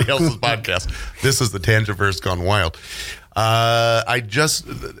promote everybody else's podcast. This is the Tangiverse Gone Wild.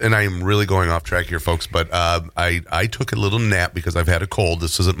 And I am really going off track here, folks, but I took a little nap because I've had a cold.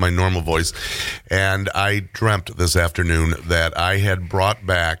 This isn't my normal voice. And I dreamt this afternoon that I had brought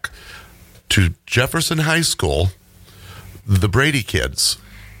back to Jefferson High School the Brady kids.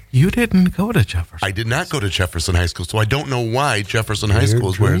 You didn't go to Jefferson. I did not go to Jefferson High School, so I don't know why Jefferson High School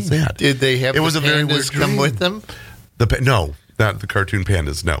is where it's at. Did they have it was a very weird pandas come with them? No, not the cartoon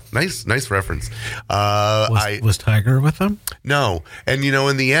pandas. No, nice reference. Was Tiger with them? No, and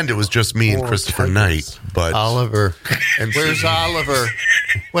in the end, it was just me and Christopher Knight. But Oliver, and where's Oliver?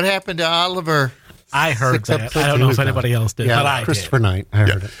 What happened to Oliver? I heard that. I don't know if anybody else did, but I Christopher did. Knight. I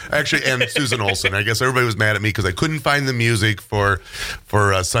heard it. Actually, and Susan Olsen. I guess everybody was mad at me because I couldn't find the music for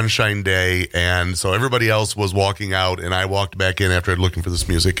Sunshine Day, and so everybody else was walking out, and I walked back in after I'd looking for this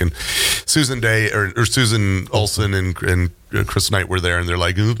music, and Susan Day or Susan Olsen and Chris Knight were there, and they're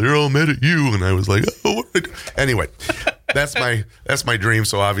like, they're all mad at you, and I was like, oh, what did I do? Anyway, that's my dream.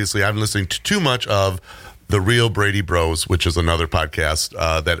 So obviously, I'm listening to too much of The Real Brady Bros, which is another podcast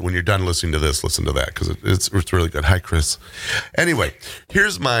that when you're done listening to this, listen to that because it's really good. Hi, Chris. Anyway,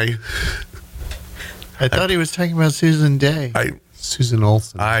 here's my... I thought he was talking about Susan Day. Susan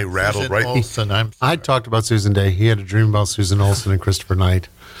Olsen. I rattled Susan right. Olsen, I talked about Susan Day. He had a dream about Susan Olsen and Christopher Knight.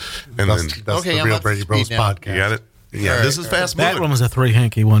 And that's then, the Real Brady Bros podcast. You got it? Yeah, All this right, is fast That moving. one was a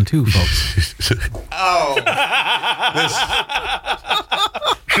three-hanky one, too, folks. Oh,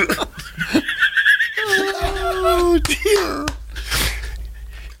 dear.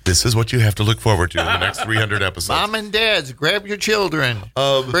 This is what you have to look forward to in the next 300 episodes. Mom and dads, grab your children.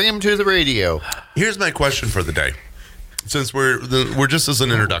 Bring them to the radio. Here's my question for the day. Since we're just as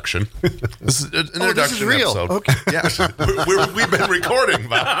an introduction. This is an introduction this is real. episode. Okay. Yeah, we've been recording,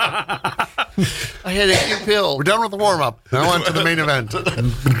 Bob. I had a few pills. We're done with the warm-up. Now on to the main event.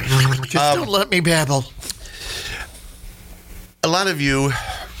 Just don't let me babble. A lot of you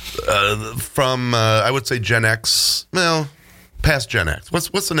from, I would say, Gen X, well, past Gen X.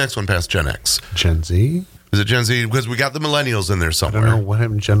 What's the next one past Gen X? Gen Z? Is it Gen Z? Because we got the millennials in there I somewhere. don't know what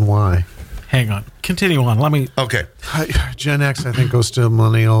happened to Gen Y. Hang on. Continue on. Let me... Okay. Gen X, I think, goes to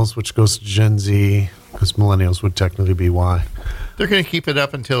millennials, which goes to Gen Z, because millennials would technically be Y. They're going to keep it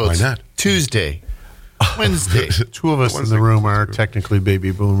up until it's not? Tuesday, Wednesday. Two of us in the room are technically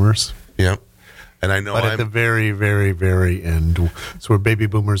baby boomers. Yep. And I know But at the very, very, very end, so we're baby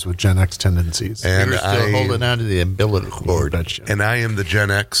boomers with Gen X tendencies. and You're still holding on to the umbilical cord. And I am the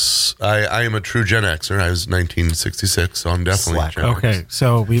Gen X. I am a true Gen Xer. I was 1966, so I'm definitely Gen X. Okay,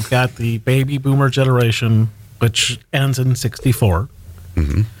 so we've got the baby boomer generation, which ends in 64.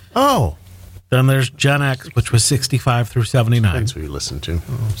 Mm-hmm. Oh. Then there's Gen X, which was 65 through 79. That's what you listen to.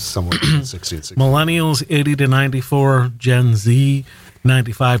 Somewhere between 60 and 60. Millennials, 80 to 94. Gen Z,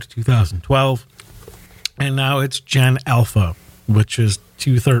 95 to 2012. And now it's Gen Alpha, which is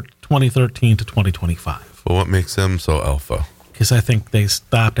 2013 to 2025. Well, what makes them so alpha? Because I think they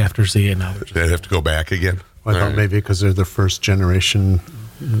stopped after Z and now they're just... They have to go back again. I thought maybe because they're the first generation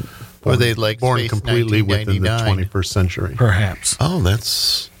Or they like born Space completely within the 1999. 21st century. Perhaps. Oh,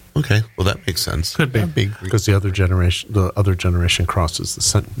 that's okay. Well, that makes sense. Could be. Because the other generation crosses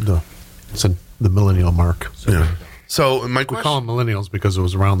the millennial mark. So Yeah. So my we question, call them millennials because it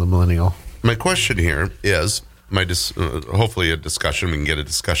was around the millennial. my question here is hopefully a discussion. We can get a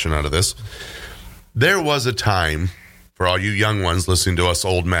discussion out of this. There was a time, for all you young ones listening to us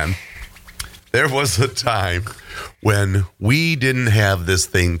old men, there was a time when we didn't have this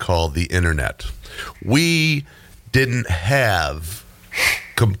thing called the internet. We didn't have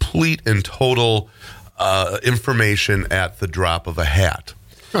complete and total information at the drop of a hat.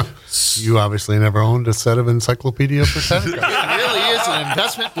 You obviously never owned a set of Encyclopedia Britannica It really is an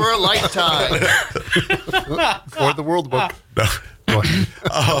investment for a lifetime. or the World Book.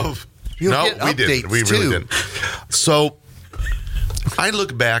 You'll No, get we didn't. updates, We really too. didn't. So I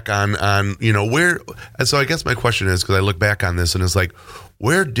look back on where, and so I guess my question is, because I look back on this and it's like,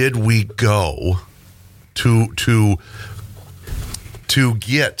 where did we go to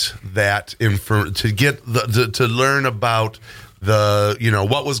get that to learn about the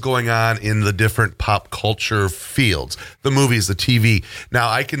what was going on in the different pop culture fields, the movies, the TV. Now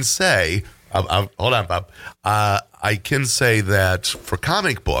I can say, hold on, Bob. I can say that for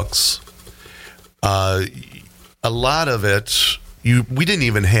comic books, a lot of it. We didn't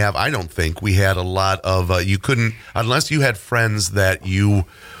even have, I don't think we had a lot of, you couldn't, unless you had friends that you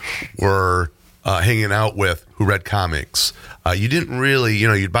were hanging out with who read comics. You didn't really,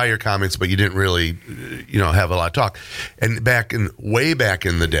 you'd buy your comics, but you didn't really, have a lot of talk. And way back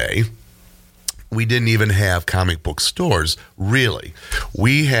in the day, we didn't even have comic book stores, really.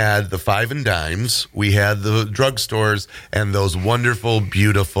 We had the Five and Dimes, we had the drugstores, and those wonderful,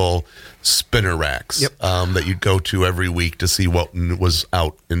 beautiful spinner racks that you'd go to every week to see what was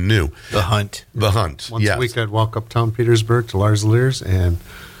out and new. The Hunt. Once yes. a week, I'd walk uptown Petersburg to Lars Lear's and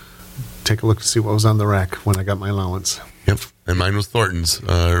take a look to see what was on the rack when I got my allowance. Yep, and mine was Thornton's,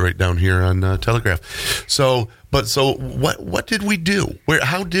 right down here on Telegraph. So what did we do?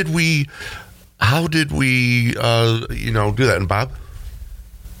 How did we do that? And Bob?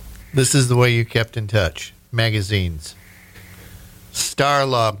 This is the way you kept in touch. Magazines.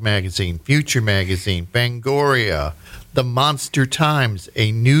 Starlog magazine, Future magazine, Fangoria, the Monster Times,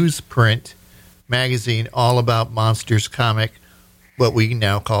 a newsprint magazine all about monsters comic, what we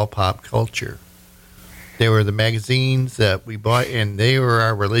now call pop culture. They were the magazines that we bought, and they were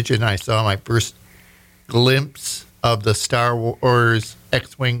our religion. I saw my first glimpse of the Star Wars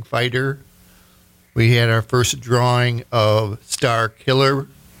X-Wing fighter. We had our first drawing of Star Killer,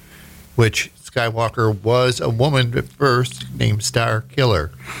 which Skywalker was a woman at first named Star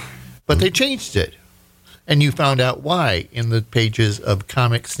Killer. But they changed it. And you found out why in the pages of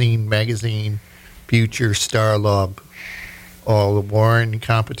Comic Scene magazine, Future, Starlog, all the Warren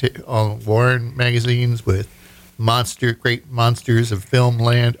magazines with great monsters of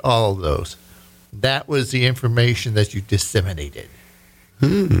Filmland, all of those. That was the information that you disseminated.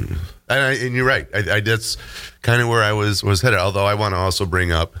 And you're right. That's kind of where I was headed. Although I want to also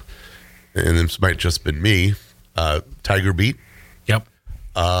bring up, and this might just been me, Tiger Beat. Yep.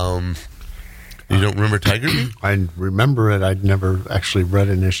 You don't remember Tiger Beat? I remember it. I'd never actually read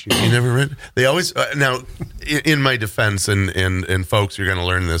an issue. You never read? They always now. In my defense, and folks, you're going to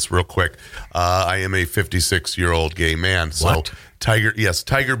learn this real quick. I am a 56-year-old gay man. So What?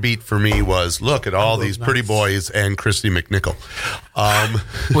 Tiger Beat for me was look at all these pretty boys and Christy McNichol.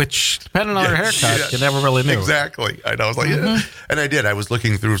 Which, depending on her haircut, you never really knew. Exactly. And I was like, yeah. And I did. I was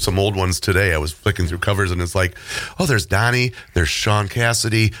looking through some old ones today. I was flicking through covers, and it's like, oh, there's Donnie, there's Sean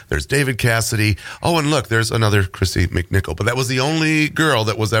Cassidy, there's David Cassidy. Oh, and look, there's another Christy McNichol. But that was the only girl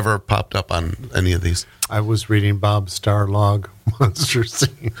that was ever popped up on any of these. I was reading Bob Starlog Monster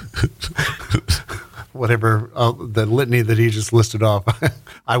Scene. Whatever the litany that he just listed off,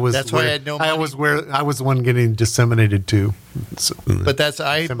 I was. That's why I had no money. I was the one getting disseminated to. So, But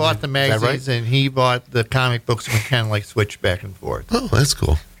I bought the magazines, and he bought the comic books, and we kind of like switched back and forth. Oh, that's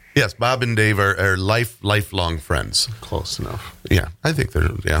cool. Yes, Bob and Dave are lifelong friends. close enough. Yeah, I think they're.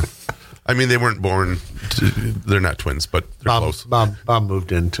 Yeah, I mean they weren't born. They're not twins, but they're close. Bob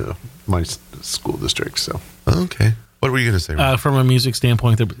moved into my school district, so. Okay. What were you going to say? Ron? From a music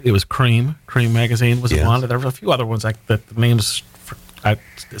standpoint, it was Cream. Cream magazine was Yes. one. There were a few other ones that the names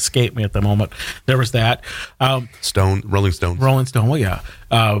escape me at the moment. There was that. Rolling Stones. Rolling Stone. Well, yeah.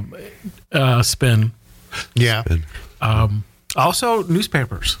 Spin. Yeah. Also,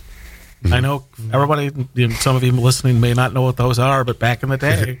 newspapers. I know everybody, some of you listening may not know what those are, but back in the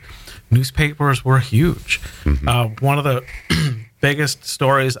day, newspapers were huge. One of the biggest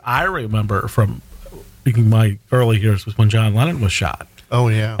stories I remember from my early years was when John Lennon was shot. Oh,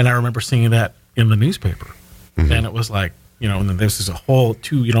 yeah. And I remember seeing that in the newspaper. And it was like, and then this is a whole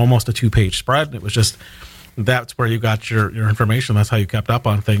almost a 2-page spread. And it was just, that's where you got your information. That's how you kept up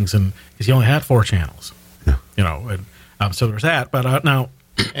on things. And because you only had 4 channels, and so there's that. But now,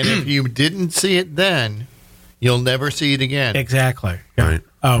 And if you didn't see it then, you'll never see it again. exactly. Yeah. Right.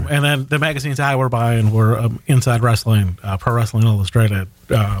 And then the magazines I were buying were Inside Wrestling, Pro Wrestling Illustrated,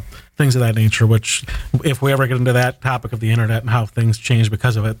 things of that nature, which if we ever get into that topic of the internet and how things change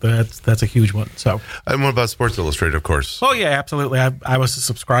because of it, that's a huge one. So, And what about Sports Illustrated, of course? oh yeah, absolutely. I was a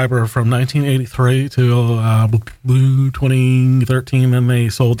subscriber from 1983 till 2013, and they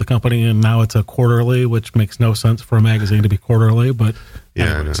sold the company, and now it's a quarterly, which makes no sense for a magazine to be quarterly, but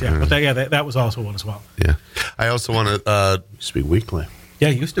Yeah, anyways, I know. But that was also one as well. Yeah. I also want to. Used to be weekly. Yeah,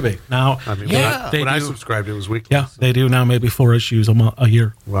 it used to be. Now, I mean, they when I do- subscribed, it was weekly. yeah, they do now maybe 4 issues a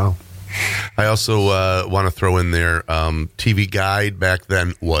year. Wow. I also want to throw in there TV Guide back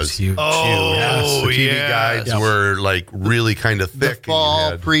then was huge. Oh, The TV yes. guides were like really kind of The thick.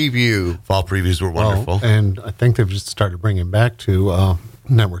 fall and you had- preview. fall previews were wonderful. And I think they've just started bringing back to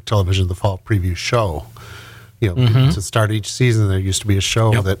network television the fall preview show. To start each season, there used to be a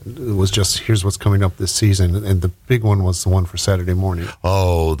show that was just, here's what's coming up this season. And the big one was the one for Saturday morning.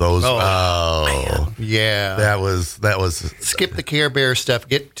 Oh, those. Yeah. That was. Skip the Care Bear stuff.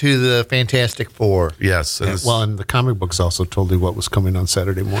 Get to the Fantastic Four. Yes. And the comic books also told you what was coming on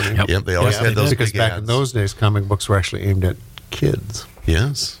Saturday morning. Yep, they always had those because big back ads. in those days, comic books were actually aimed at kids.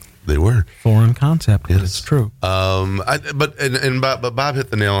 Yes, they were. Foreign concept, but Yes. it's true. But Bob hit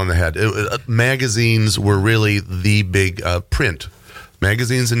the nail on the head. Magazines were really the big print.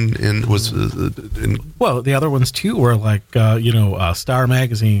 Magazines Well, the other ones too were like Star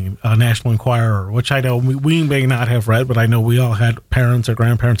Magazine, National Enquirer, which I know we may not have read, but I know we all had parents or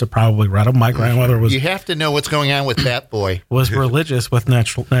grandparents that probably read them. My grandmother was You have to know what's going on with Bat Boy. was religious with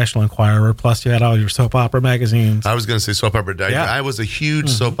National Enquirer. Plus, you had all your soap opera magazines. I was going to say soap opera. Yeah. I was a huge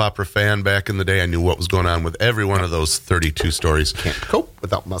soap opera fan back in the day. I knew what was going on with every one of those 32 stories. Can't cope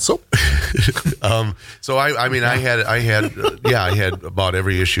without my soap. So I had bought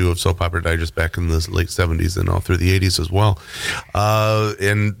every issue of Soap Opera Digest back in the late 70s and all through the 80s as well.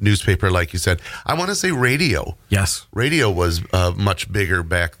 And newspaper, like you said. I want to say radio. Yes. Radio was much bigger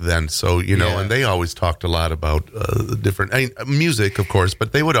back then. So, and they always talked a lot about different music, of course,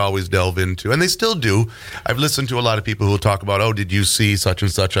 but they would always delve into, and they still do. I've listened to a lot of people who talk about, oh, did you see such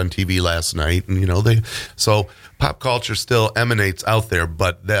and such on TV last night? And, so pop culture still emanates out there,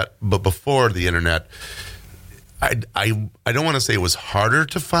 but before the internet, I don't want to say it was harder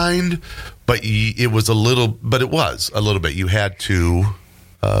to find, but it was a little bit. You had to,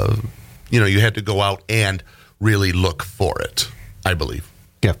 you had to go out and really look for it, I believe.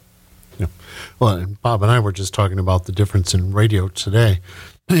 Yeah. Well, and Bob and I were just talking about the difference in radio today.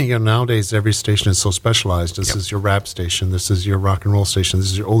 Nowadays every station is so specialized. This is your rap station. This is your rock and roll station.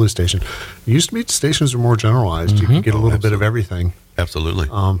 This is your older station. It used to be stations were more generalized. You could get a little bit of everything. Absolutely.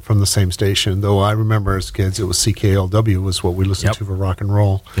 From the same station. Though I remember as kids, it was CKLW was what we listened to for rock and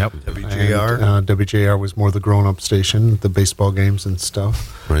roll. Yep. WJR. And, WJR was more the grown-up station, the baseball games and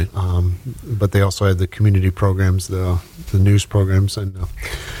stuff. Right. But they also had the community programs, the news programs, and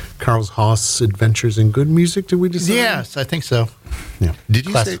Carl's Haas Adventures in Good Music. Did we decide? Yes, I think so. Yeah. Did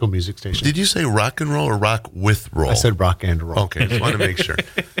you Classical music station. Did you say rock and roll or rock with roll? I said rock and roll. Okay, just want to make sure.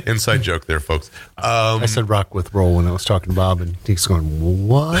 Inside joke there, folks. I said rock with roll when I was talking to Bob, and he's going,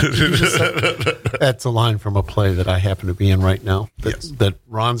 what? did you just say? That's a line from a play that I happen to be in right now that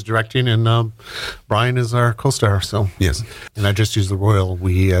Ron's directing, and Brian is our co-star. So Yes. And I just use the royal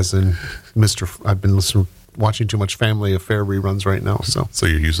we as in Mr. I've been watching too much Family Affair reruns right now. So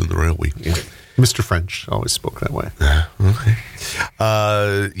you're using the royal we. yeah. Mr. French always spoke that way. Okay.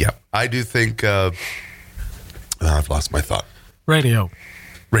 I do think I've lost my thought. Radio.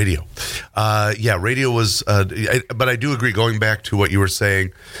 Radio. Radio was, but I do agree, going back to what you were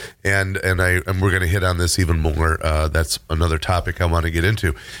saying, and we're going to hit on this even more. That's another topic I want to get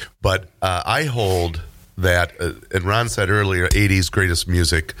into. But I hold that, and Ron said earlier, 80s greatest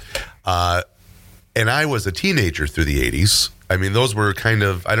music. And I was a teenager through the 80s. I mean, those were kind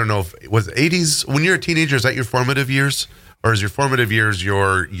of, I don't know if, was 80s, when you're a teenager, is that your formative years? Or is your formative years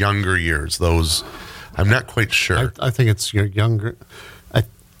your younger years? Those, I'm not quite sure. I think it's your younger.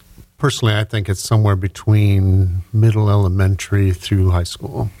 Personally, I think it's somewhere between middle elementary through high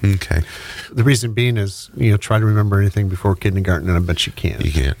school. Okay. The reason being is, try to remember anything before kindergarten, and I bet you can't.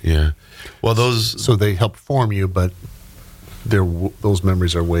 You can't, yeah. Well, those... So they help form you, but those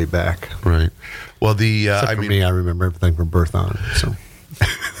memories are way back. Right. Well, Except for me, I remember everything from birth on. So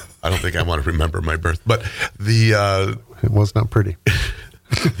I don't think I want to remember my birth, but the... It was not pretty.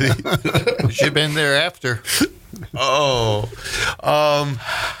 Should have been there after. Oh,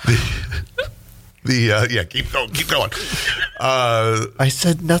 keep going. I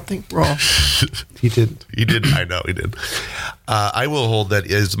said nothing wrong. He didn't. He did. I know he did. I will hold that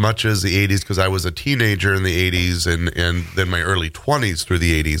as much as the 80s, because I was a teenager in the 80s and then my early 20s through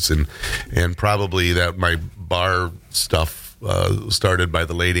the 80s, and probably that my bar stuff started by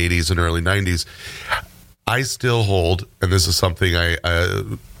the late 80s and early 90s. I still hold, and this is something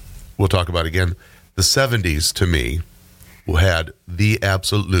we'll talk about again, the 70s to me had the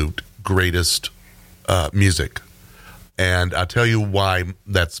absolute greatest music. And I'll tell you why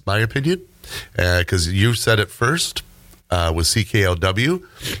that's my opinion, because you said it first with CKLW.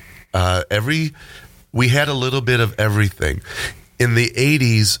 We had a little bit of everything. In the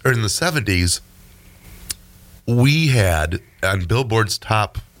 80s, or in the 70s, we had, on Billboard's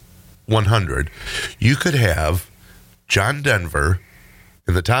Top 100, you could have John Denver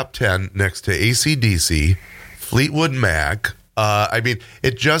in the top 10 next to AC/DC, Fleetwood Mac.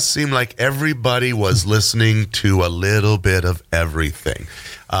 It just seemed like everybody was listening to a little bit of everything.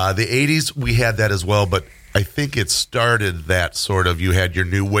 The 80s, we had that as well, but I think it started that sort of, you had your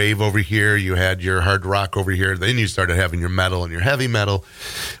new wave over here, you had your hard rock over here, then you started having your metal and your heavy metal,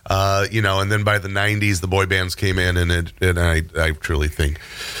 and then by the 90s, the boy bands came in, and I truly think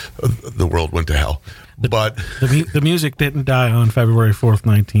the world went to hell. But the music didn't die on February 4th,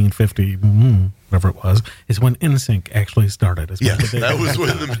 1950, whatever it was, is when NSYNC actually started. Yes, that was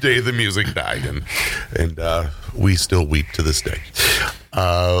when the day the music died, and we still weep to this day.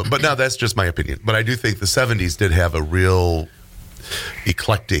 But now that's just my opinion. But I do think the 70s did have a real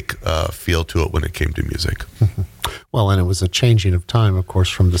eclectic feel to it when it came to music. Well, and it was a changing of time, of course,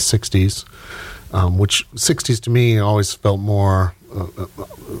 from the 60s, which 60s to me always felt more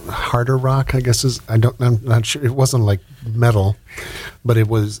harder rock, I guess. I'm not sure. It wasn't like metal, but it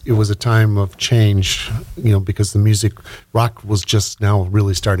was a time of change, because the rock was just now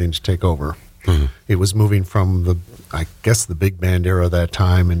really starting to take over. Mm-hmm. It was moving from the big band era of that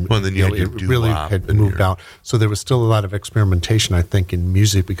time, and then it really had moved out. So there was still a lot of experimentation, I think, in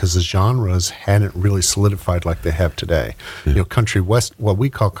music because the genres hadn't really solidified like they have today. Yeah. Country west, what we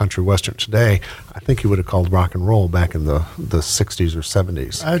call country western today, I think you would have called rock and roll back in the 60s or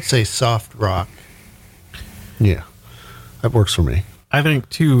 70s. I would say soft rock. Yeah, that works for me. I think,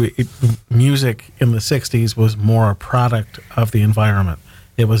 too, music in the 60s was more a product of the environment.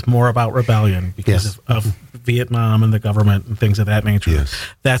 It was more about rebellion because of Vietnam and the government and things of that nature. Yes.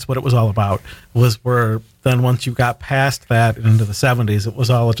 That's what it was all about. Then once you got past that and into the 70s, it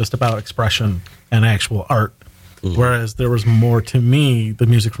was all just about expression and actual art. Mm-hmm. Whereas there was more, to me, the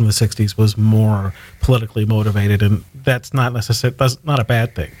music from the 60s was more politically motivated, and that's not a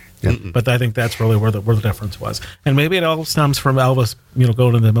bad thing. Yep. But I think that's really where the difference was. And maybe it all stems from Elvis,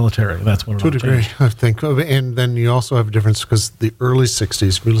 going into the military. That's what it to a degree, changed. I think. And then you also have a difference because the early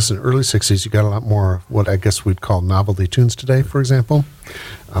 60s, if you listen to early 60s, you got a lot more what I guess we'd call novelty tunes today, for example.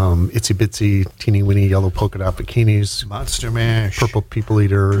 Itsy Bitsy, Teeny Weeny, Yellow Polka Dot Bikinis, Monster Mash, Purple People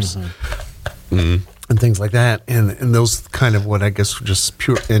Eaters, and things like that. And those kind of what I guess were just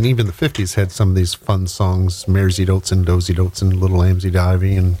pure. And even the 50s had some of these fun songs, Mares Eat Oats and Does Eat Oats and Little Lambs Eat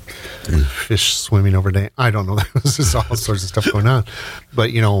Ivy and Fish Swimming Over Day. I don't know. There was just all sorts of stuff going on.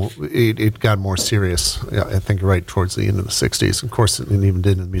 But, it got more serious, I think, right towards the end of the 60s. Of course, it even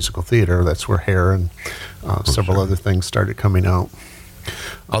did in musical theater. That's where Hair and several other things started coming out.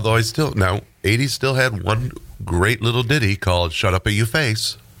 Although 80s still had one great little ditty called Shut Up at Your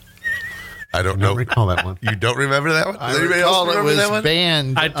Face. I don't know. Recall that one. You don't remember that one? I recall it was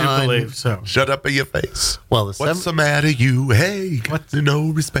banned. I do believe so. Shut up at your face. Well, what's the matter, you? Hey, got no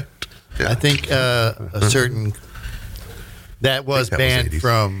respect. Yeah. I think a certain that was banned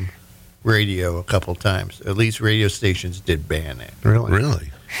from radio a couple times. At least radio stations did ban it.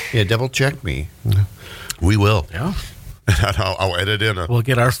 Really? Yeah, double check me. We will. Yeah. I'll edit in. We'll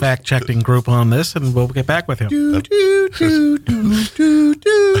get our fact-checking group on this, and we'll get back with him.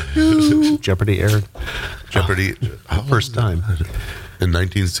 Jeopardy aired. Jeopardy. First time. In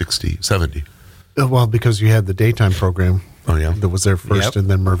 1960, 70. Well, because you had the daytime program. Oh, yeah. That was there first, and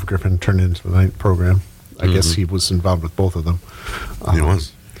then Merv Griffin turned it into the night program. I guess he was involved with both of them. He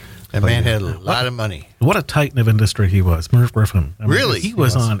was. That man had a lot of money. What a titan of industry he was, Merv Griffin. Really? He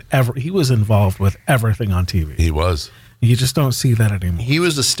was involved with everything on TV. He was. You just don't see that anymore. He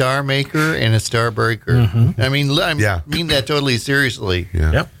was a star maker and a star breaker. Mm-hmm. I mean, I mean that totally seriously.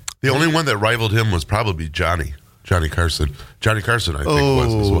 Yeah. Yep. The only one that rivaled him was probably Johnny Carson. Johnny Carson, I think,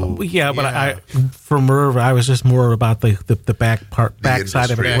 was as well. Yeah, but for Merv, I was just more about the back side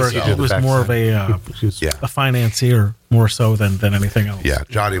of it, where he was more of a financier more so than anything else. Yeah,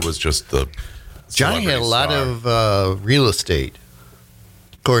 Johnny was just the Johnny had a lot of real estate.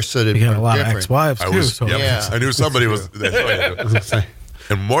 Of course, so did he had a lot Griffin. of ex-wives too. I knew somebody was.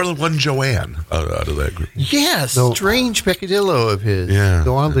 And more than one Joanne out of that group. Yes, strange peccadillo of his. Yeah.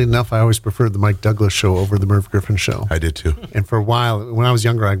 Though oddly enough, I always preferred the Mike Douglas show over the Merv Griffin show. I did too. And for a while, when I was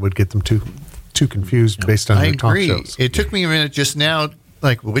younger, I would get them too confused based on their talk shows. It took me a minute just now,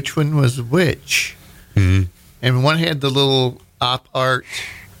 like which one was which. Mm-hmm. And one had the little op art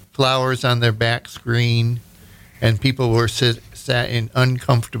flowers on their back screen, and people were sat in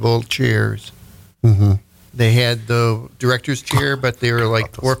uncomfortable chairs. Mm-hmm. They had the director's chair, but they were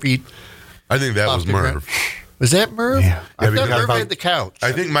like 4 feet. I think that was Merv. Was that Merv? Yeah. I thought Merv had the couch.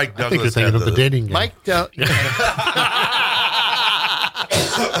 I think Mike Douglas. I think you're thinking of the dating game. Mike Douglas.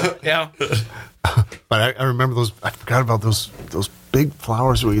 Yeah. But I remember those. I forgot about those big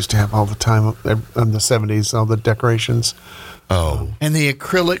flowers we used to have all the time in the 70s. All the decorations. Oh. And the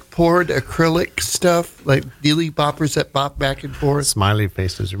poured acrylic stuff, like dealy boppers that bop back and forth. Smiley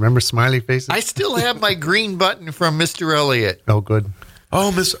faces. Remember smiley faces? I still have my green button from Mr. Elliott. Oh, good.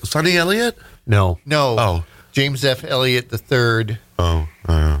 Oh, Miss Sonny Elliott? No. No. Oh. James F. Elliott III. Oh,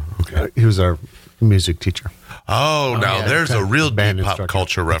 okay. He was our music teacher. Oh, now yeah. there's a real Band deep pop instructor.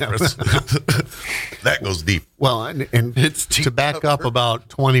 culture reference. That goes deep. Well, and It's to back up about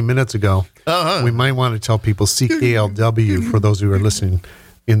 20 minutes ago, Uh-huh. we might want to tell people CKLW, for those who are listening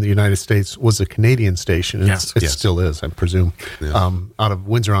in the United States, was a Canadian station. Yes. It Yes. still is, I presume, Yeah. out of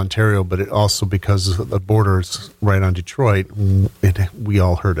Windsor, Ontario, but it also because the border is right on Detroit, we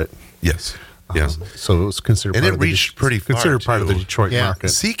all heard it. Yes. Yes. So it was considered And part it of the reached pretty far, considered part of the too. Detroit Yeah.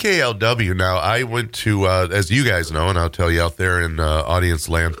 market. CKLW. Now, I went to, as you guys know, and I'll tell you out there in audience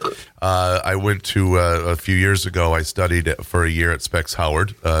land, I went to a few years ago. I studied for a year at Specs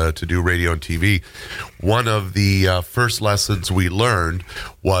Howard to do radio and TV. One of the first lessons we learned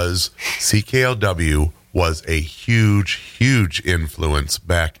was CKLW was a huge, huge influence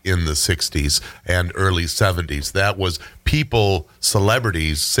back in the 60s and early 70s. That was people,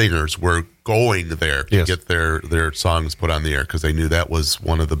 celebrities, singers were going there to Yes. get their songs put on the air because they knew that was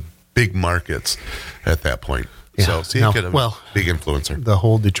one of the big markets at that point. Yeah. So Now, CKLW, well, big influencer. The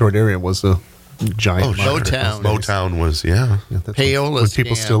whole Detroit area was a giant sure. market. Motown. Motown was, yeah. Yeah, that's Paola when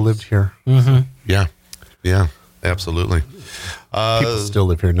people still scams. lived here. Yeah. Yeah, absolutely. People still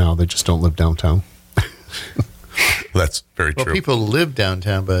live here now. They just don't live downtown. That's very Well, true. people live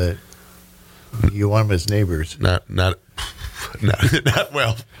downtown, but you want them as neighbors. Not well.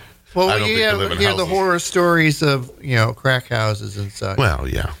 Well, I don't you think they have live in the houses. horror stories of crack houses and such. Well,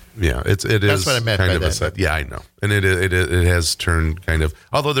 yeah. It is That's what I meant kind by of a that. set. Yeah, I know, and it has turned kind of.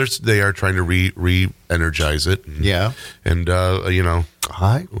 Although they are trying to re-energize it. And, Yeah. and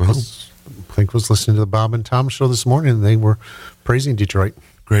I was listening to the Bob and Tom show this morning, and they were praising Detroit.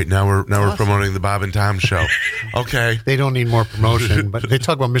 great. Now we're promoting the Bob and Tom show. Okay. They don't need more promotion, but they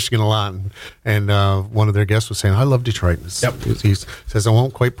talk about Michigan a lot. And one of their guests was saying, "I love Detroit." He says, "I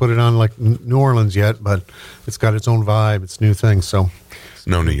won't quite put it on like New Orleans yet, but it's got its own vibe. It's new things." So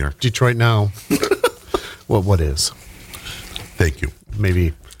No, New York. Detroit now. Well, what is? Thank you.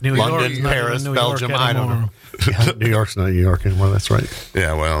 Maybe New London, York's not Paris, even New York Belgium. I don't know. anymore. Yeah, New York's not New York anymore. That's right.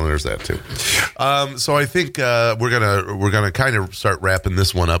 Yeah, well, there's that too. So I think we're gonna kind of start wrapping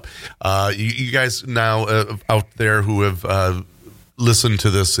this one up. You guys now out there who have listened to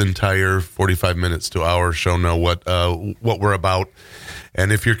this entire 45 minutes to hour show know what we're about.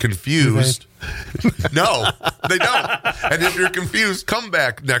 And if you're confused, no, they don't. And if you're confused, come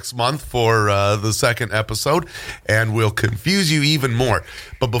back next month for the second episode, and we'll confuse you even more.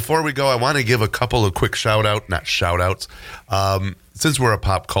 But before we go, I want to give a couple of quick not shout-outs. Since we're a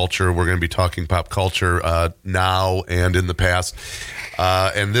pop culture, we're going to be talking pop culture now and in the past.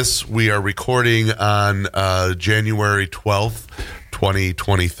 And this we are recording on January 12th,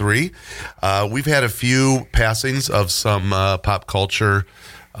 2023. We've had a few passings of some pop culture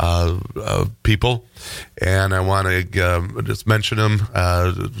people, and I want to just mention them,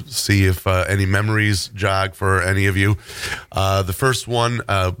 see if any memories jog for any of you. The first one,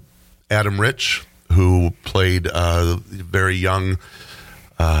 Adam Rich, who played very young,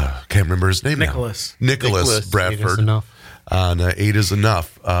 can't remember his name Nicholas. now. Nicholas Nicholas. Bradford. 8 is enough. On 8 is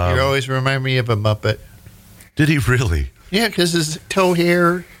Enough. You always remind me of a Muppet. Did he really? Yeah, because his toe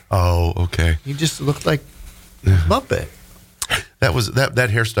hair, Oh, okay. he just looked like Muppet. That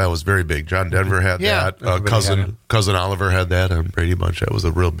hairstyle was very big. John Denver had Yeah. that. Everybody had it. Cousin Oliver had that on Brady Bunch. That was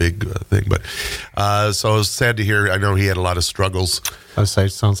a real big thing. But so it was sad to hear. I know he had a lot of struggles. I say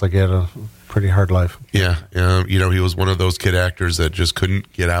it sounds like he had a pretty hard life. Yeah, he was one of those kid actors that just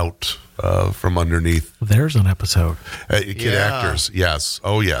couldn't get out from underneath. There's an episode. Kid Yeah. actors, yes.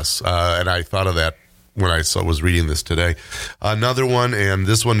 Oh, yes. And I thought of that when I was reading this today. Another one, and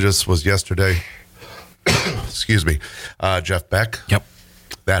this one just was yesterday. Excuse me. Jeff Beck. Yep.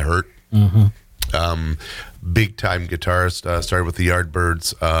 That hurt. Big time guitarist. Started with the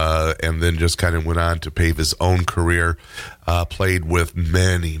Yardbirds, and then just kind of went on to pave his own career. Played with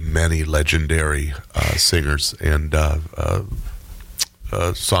many, many legendary singers and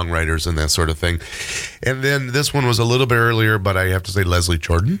songwriters and that sort of thing. And then this one was a little bit earlier, but I have to say Leslie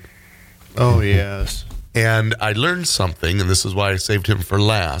Jordan. Oh, yes. And I learned something, and this is why I saved him for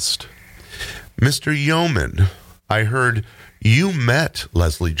last. Mr. Yeoman, I heard you met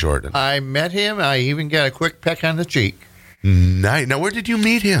Leslie Jordan. I met him. I even got a quick peck on the cheek. Nice. Now, where did you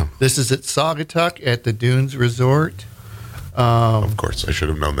meet him? This is at Saugatuck at the Dunes Resort. Of course, I should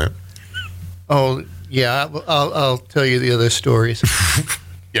have known that. Oh, yeah. I'll tell you the other stories.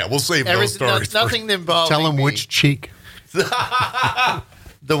 Yeah, we'll save those stories. Nothing involving Tell him me. which cheek. The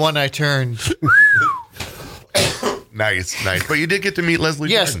one I turned. Nice. But you did get to meet Leslie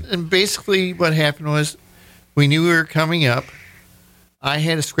Yes, Jordan. and basically what happened was we knew we were coming up. I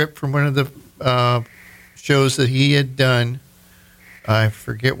had a script from one of the shows that he had done. I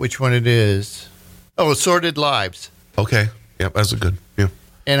forget which one it is. Oh, Assorted Lives. Okay. Yep, that's a good. Yeah.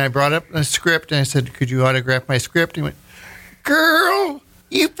 And I brought up a script, and I said, could you autograph my script? He went, girl,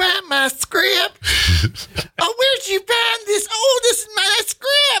 you found my script? Oh, where'd you find this? Oh, this is my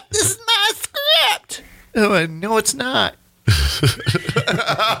script. This is my script. Oh, I no, it's not.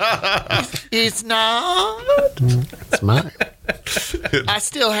 It's not. It's mine. I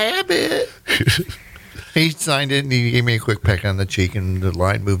still have it. He signed it, and he gave me a quick peck on the cheek, and the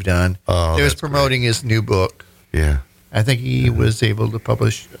line moved on. Oh, he was that's promoting his new book. Yeah. I think he was able to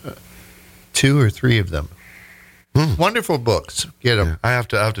publish 2 or 3 of them. Wonderful books. Get them. Yeah, I have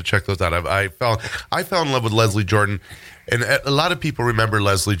to check those out. I fell in love with Leslie Jordan, and a lot of people remember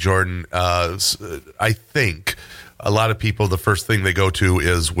Leslie Jordan. I think a lot of people, the first thing they go to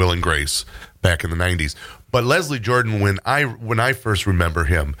is Will and Grace back in the 90s. But Leslie Jordan, when I first remember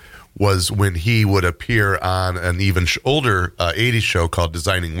him, was when he would appear on an even older 80s show called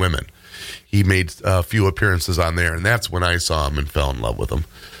Designing Women. He made a few appearances on there, and that's when I saw him and fell in love with him.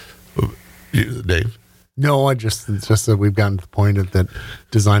 Dave? No, it's just that we've gotten to the point of that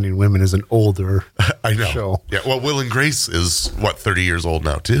Designing Women is an older I know. show. Yeah, well, Will and Grace is, 30 years old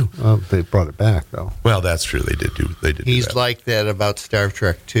now, too. Well, they brought it back, though. Well, that's true. They did. He's do that. like that about Star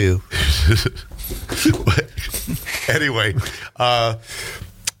Trek, too. Anyway,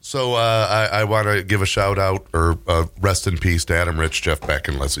 so I want to give a shout out or rest in peace to Adam Rich, Jeff Beck,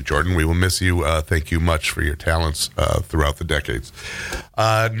 and Leslie Jordan. We will miss you. Thank you much for your talents throughout the decades.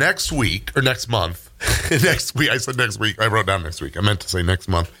 Next month. Next week. I said next week. I wrote down next week. I meant to say next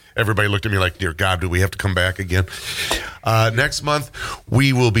month. Everybody looked at me like, dear God, do we have to come back again? Next month,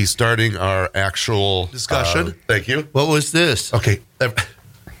 we will be starting our actual discussion. Thank you. What was this? Okay.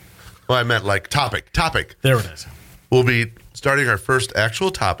 Well, I meant like topic. There it is. We'll be starting our first actual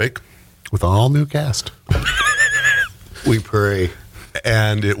topic. With an all-new cast. We pray.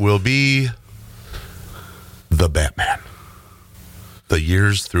 And it will be the Batman. The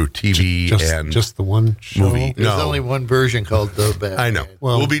years through TV and just the one show? movie. There's No. only one version called The Batman. I know.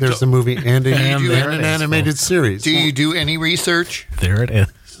 Well, there's a movie and an animated series. Do you do any research? There it is.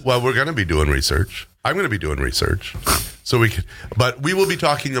 Well, we're going to be doing research. I'm going to be doing research. So we can, but we will be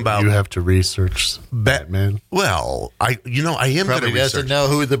talking about. You have to research Batman. Well, I am going to Probably research. doesn't know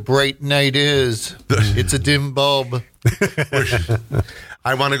who the Bright Knight is. It's a dim bulb.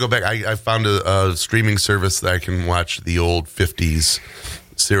 I want to go back. I found a streaming service that I can watch the old 50s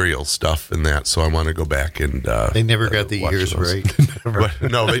serial stuff and that. So I want to go back and. They never got the watch years those. right. But,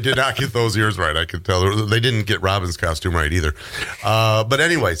 no, they did not get those years right. I could tell. They didn't get Robin's costume right either. But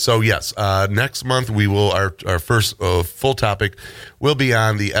anyway, so yes, next month we will, our first full topic will be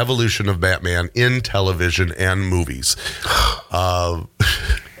on the evolution of Batman in television and movies.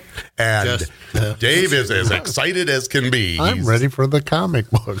 And Dave is as excited as can be. I'm ready for the comic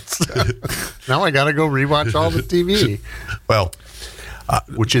books. Now I got to go rewatch all the TV. Well,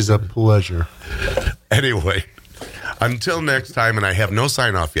 which is a pleasure. Anyway, until next time, and I have no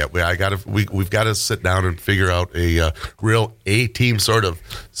sign off yet. We've got to sit down and figure out a real A-team sort of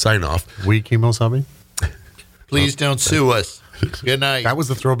sign off. We Kemosabe? Please don't sue us. Good night. That was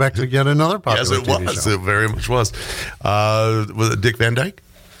the throwback to yet another popular Yes, it TV was. show. It very much was. Was it Dick Van Dyke?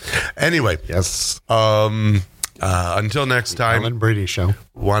 Anyway. Yes. Until next time. Ellen Brady Show.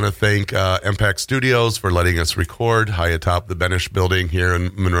 Want to thank Impact Studios for letting us record high atop the Benish building here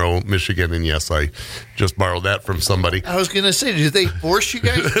in Monroe, Michigan. And yes, I just borrowed that from somebody. I was going to say, did they force you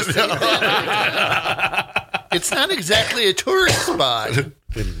guys to say that? It's not exactly a tourist spot.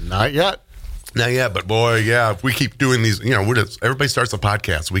 Not yet. Not yet, but boy, yeah, if we keep doing these, everybody starts a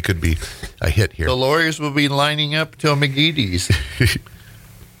podcast, we could be a hit here. The lawyers will be lining up till McGeedy's.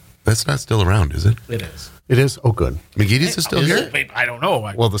 That's not still around, is it? It is. It is. Oh, good. McGeedy's is still here? Wait, I don't know.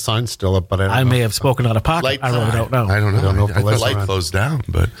 Well, the sign's still up, but I don't know. may have spoken out of pocket. Lights I really on. don't know. I don't know. I don't know if the I thought lights are on. closed down,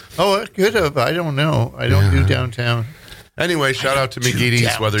 but Oh, it could have. I don't know. I don't do downtown. anyway, shout out to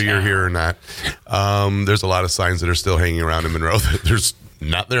McGeedy's, whether you're here or not. There's a lot of signs that are still hanging around in Monroe that there's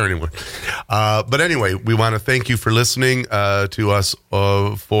not there anymore. But anyway, we want to thank you for listening to us,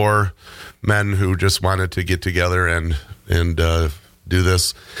 four men who just wanted to get together and do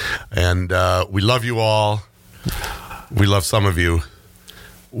this. And we love you all. We love some of you.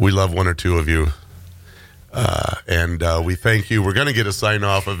 We love one or two of you. And we thank you. We're going to get a sign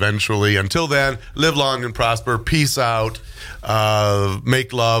off eventually. Until then, live long and prosper. Peace out.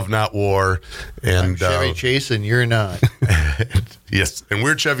 Make love, not war. And I'm Chevy Chase, and you're not. yes, and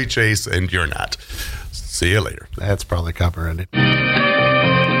we're Chevy Chase, and you're not. See you later. That's probably copyrighted.